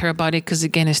conversation with her about it because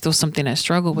again, it's still something I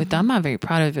struggle with. I'm not very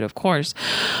proud of it, of course,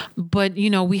 but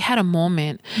we had a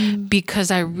moment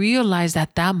because I realized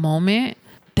at that moment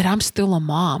that I'm still a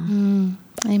mom.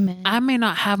 Amen. I may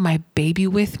not have my baby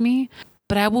with me,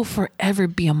 but I will forever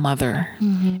be a mother.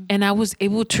 And I was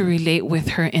able to relate with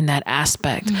her in that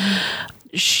aspect.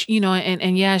 She,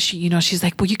 she's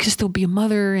like, well, you can still be a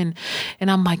mother. And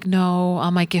I'm like, no,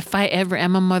 I'm like, if I ever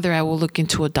am a mother, I will look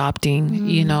into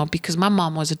adopting, because my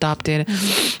mom was adopted.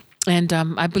 And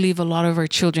I believe a lot of our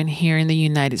children here in the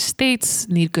United States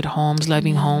need good homes,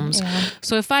 loving homes. Yeah.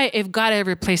 So if God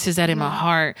ever places that in my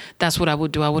heart, that's what I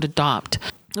would do. I would adopt.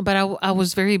 But I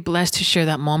was very blessed to share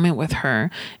that moment with her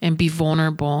and be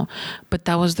vulnerable. But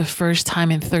that was the first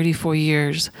time in 34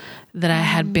 years that I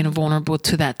had been vulnerable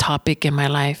to that topic in my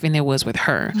life, and it was with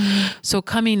her. So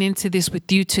coming into this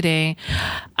with you today,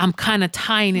 I'm kind of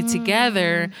tying it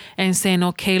together and saying,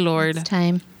 okay, Lord,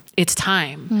 it's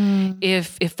time.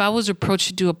 If I was approached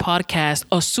to do a podcast,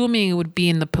 assuming it would be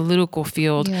in the political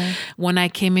field, when I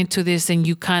came into this and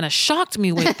you kind of shocked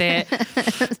me with it,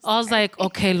 I was like,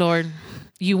 okay, Lord,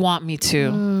 you want me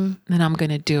to, then I'm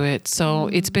going to do it. So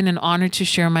it's been an honor to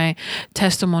share my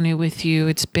testimony with you.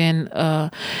 It's been a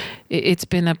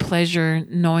pleasure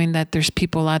knowing that there's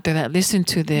people out there that listen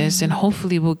to this, and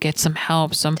hopefully we'll get some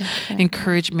help, some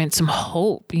encouragement, some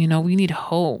hope. We need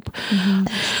hope.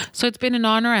 So it's been an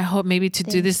honor. I hope maybe to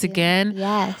do this again.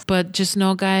 Yes. But just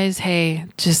know, guys, hey,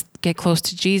 just get close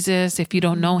to Jesus. If you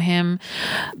don't know him,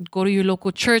 go to your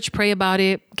local church, pray about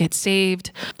it, get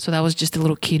saved. So that was just a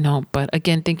little keynote. But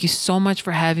again, thank you so much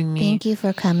for having me. Thank you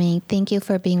for coming. Thank you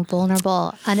for being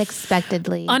vulnerable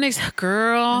unexpectedly.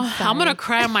 Girl, I'm going to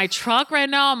cry in my truck right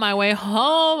now on my way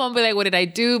home. I'll be like, what did I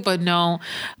do? But no,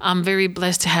 I'm very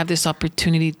blessed to have this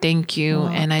opportunity. Thank you.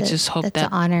 And I just hope that's an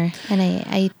honor. And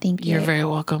I think you're very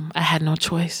welcome. I had no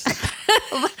choice.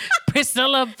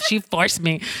 Priscilla, she forced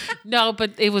me. No,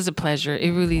 but it was a pleasure.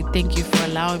 It really, thank you for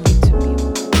allowing me to be.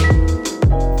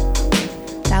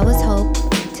 That was Hope,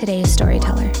 today's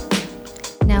storyteller.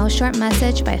 Now a short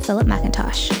message by Philip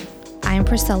McIntosh. I'm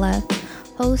Priscilla,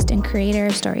 host and creator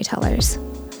of Storytellers.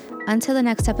 Until the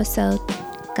next episode,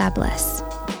 God bless.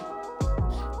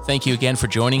 Thank you again for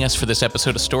joining us for this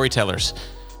episode of Storytellers.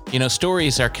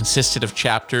 Stories are consisted of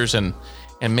chapters, and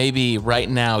And maybe right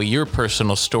now, your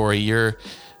personal story, you're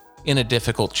in a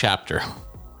difficult chapter.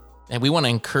 And we want to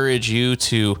encourage you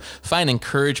to find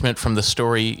encouragement from the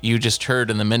story you just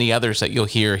heard and the many others that you'll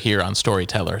hear here on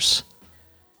Storytellers.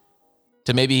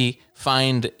 To maybe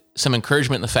find some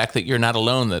encouragement in the fact that you're not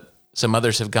alone, that some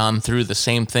others have gone through the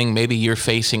same thing maybe you're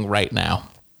facing right now.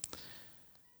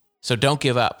 So don't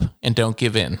give up and don't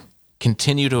give in.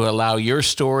 Continue to allow your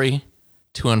story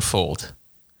to unfold.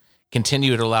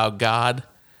 Continue to allow God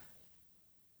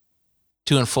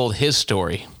to unfold his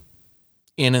story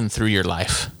in and through your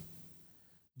life.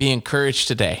 Be encouraged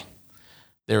today.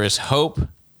 There is hope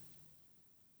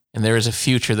and there is a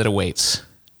future that awaits.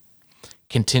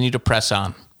 Continue to press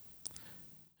on.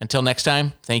 Until next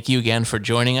time, thank you again for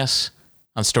joining us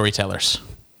on Storytellers.